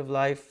side of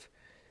life,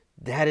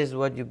 that is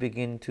what you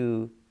begin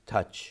to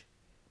touch.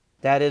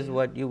 That is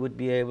what you would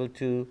be able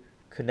to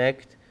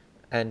connect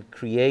and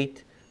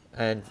create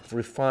and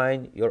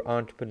refine your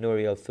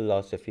entrepreneurial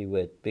philosophy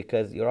with.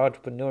 Because your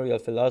entrepreneurial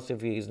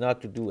philosophy is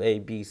not to do A,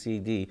 B, C,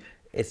 D.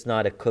 It's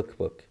not a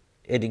cookbook.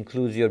 It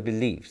includes your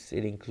beliefs.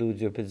 It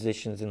includes your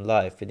positions in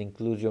life. It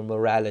includes your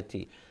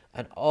morality.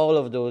 And all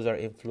of those are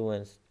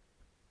influenced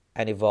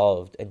and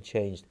evolved and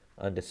changed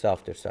on the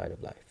softer side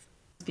of life.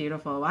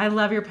 Beautiful. I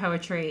love your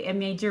poetry. It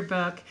made your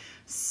book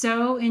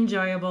so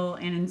enjoyable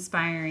and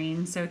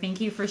inspiring. So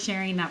thank you for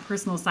sharing that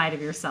personal side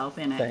of yourself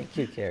in it. Thank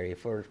you, Carrie.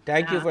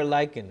 Thank you for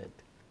liking it.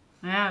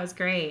 Yeah, it was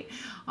great.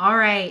 All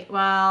right.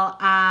 Well,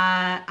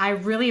 I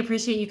really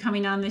appreciate you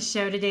coming on the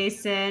show today,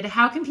 Sid.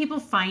 How can people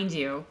find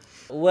you?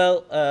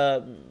 Well,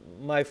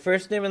 my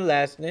first name and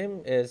last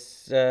name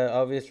is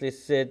obviously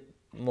Sid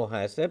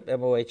Mohasseb,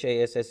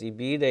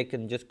 Mohasseb. They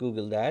can just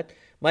Google that.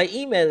 My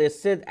email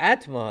is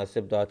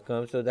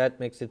sid@mohasseb.com, so that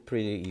makes it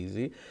pretty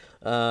easy.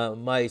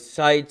 My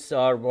sites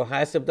are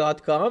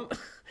mohasseb.com,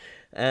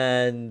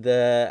 and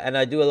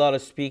I do a lot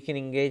of speaking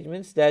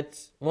engagements.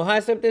 That's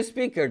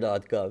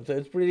mohassebthespeaker.com, so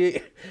it's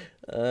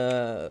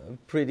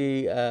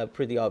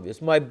pretty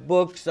obvious. My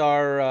books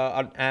are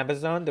on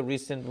Amazon. The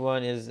recent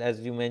one is,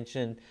 as you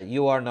mentioned,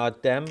 You Are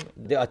Not Them,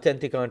 The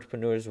Authentic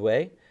Entrepreneur's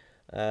Way.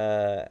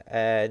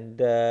 And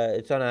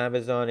it's on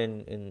Amazon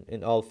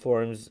in all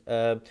forms.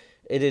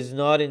 It is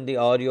not in the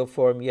audio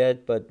form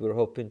yet, but we're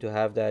hoping to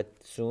have that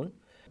soon.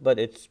 But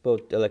it's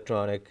both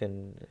electronic,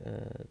 and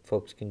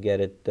folks can get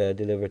it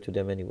delivered to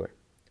them anywhere.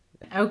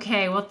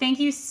 Okay, well, thank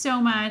you so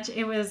much.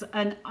 It was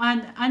an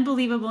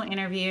unbelievable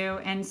interview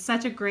and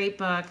such a great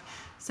book.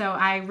 So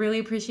I really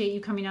appreciate you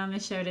coming on the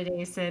show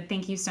today, Sid.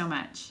 Thank you so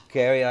much.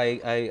 Carrie,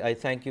 I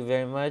thank you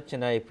very much,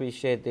 and I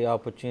appreciate the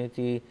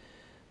opportunity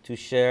to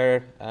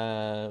share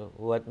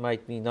what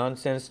might be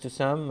nonsense to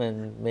some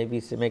and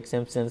maybe make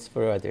some sense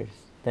for others.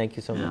 Thank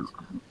you so much. Oh,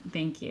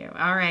 thank you.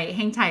 All right,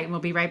 hang tight. We'll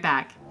be right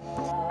back.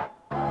 All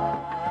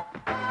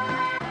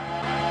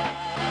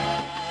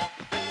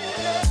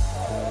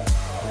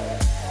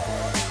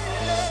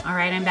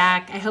right, I'm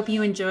back. I hope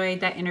you enjoyed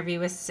that interview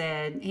with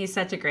Sid. He's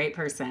such a great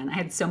person. I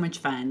had so much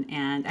fun,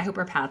 and I hope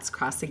our paths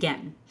cross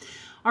again.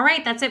 All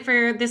right, that's it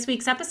for this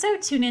week's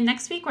episode. Tune in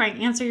next week where I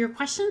answer your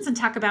questions and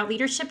talk about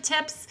leadership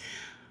tips.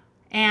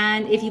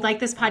 And if you like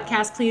this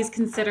podcast, please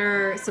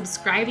consider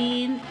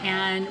subscribing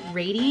and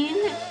rating.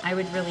 I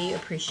would really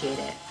appreciate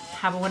it.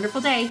 Have a wonderful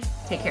day.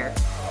 Take care.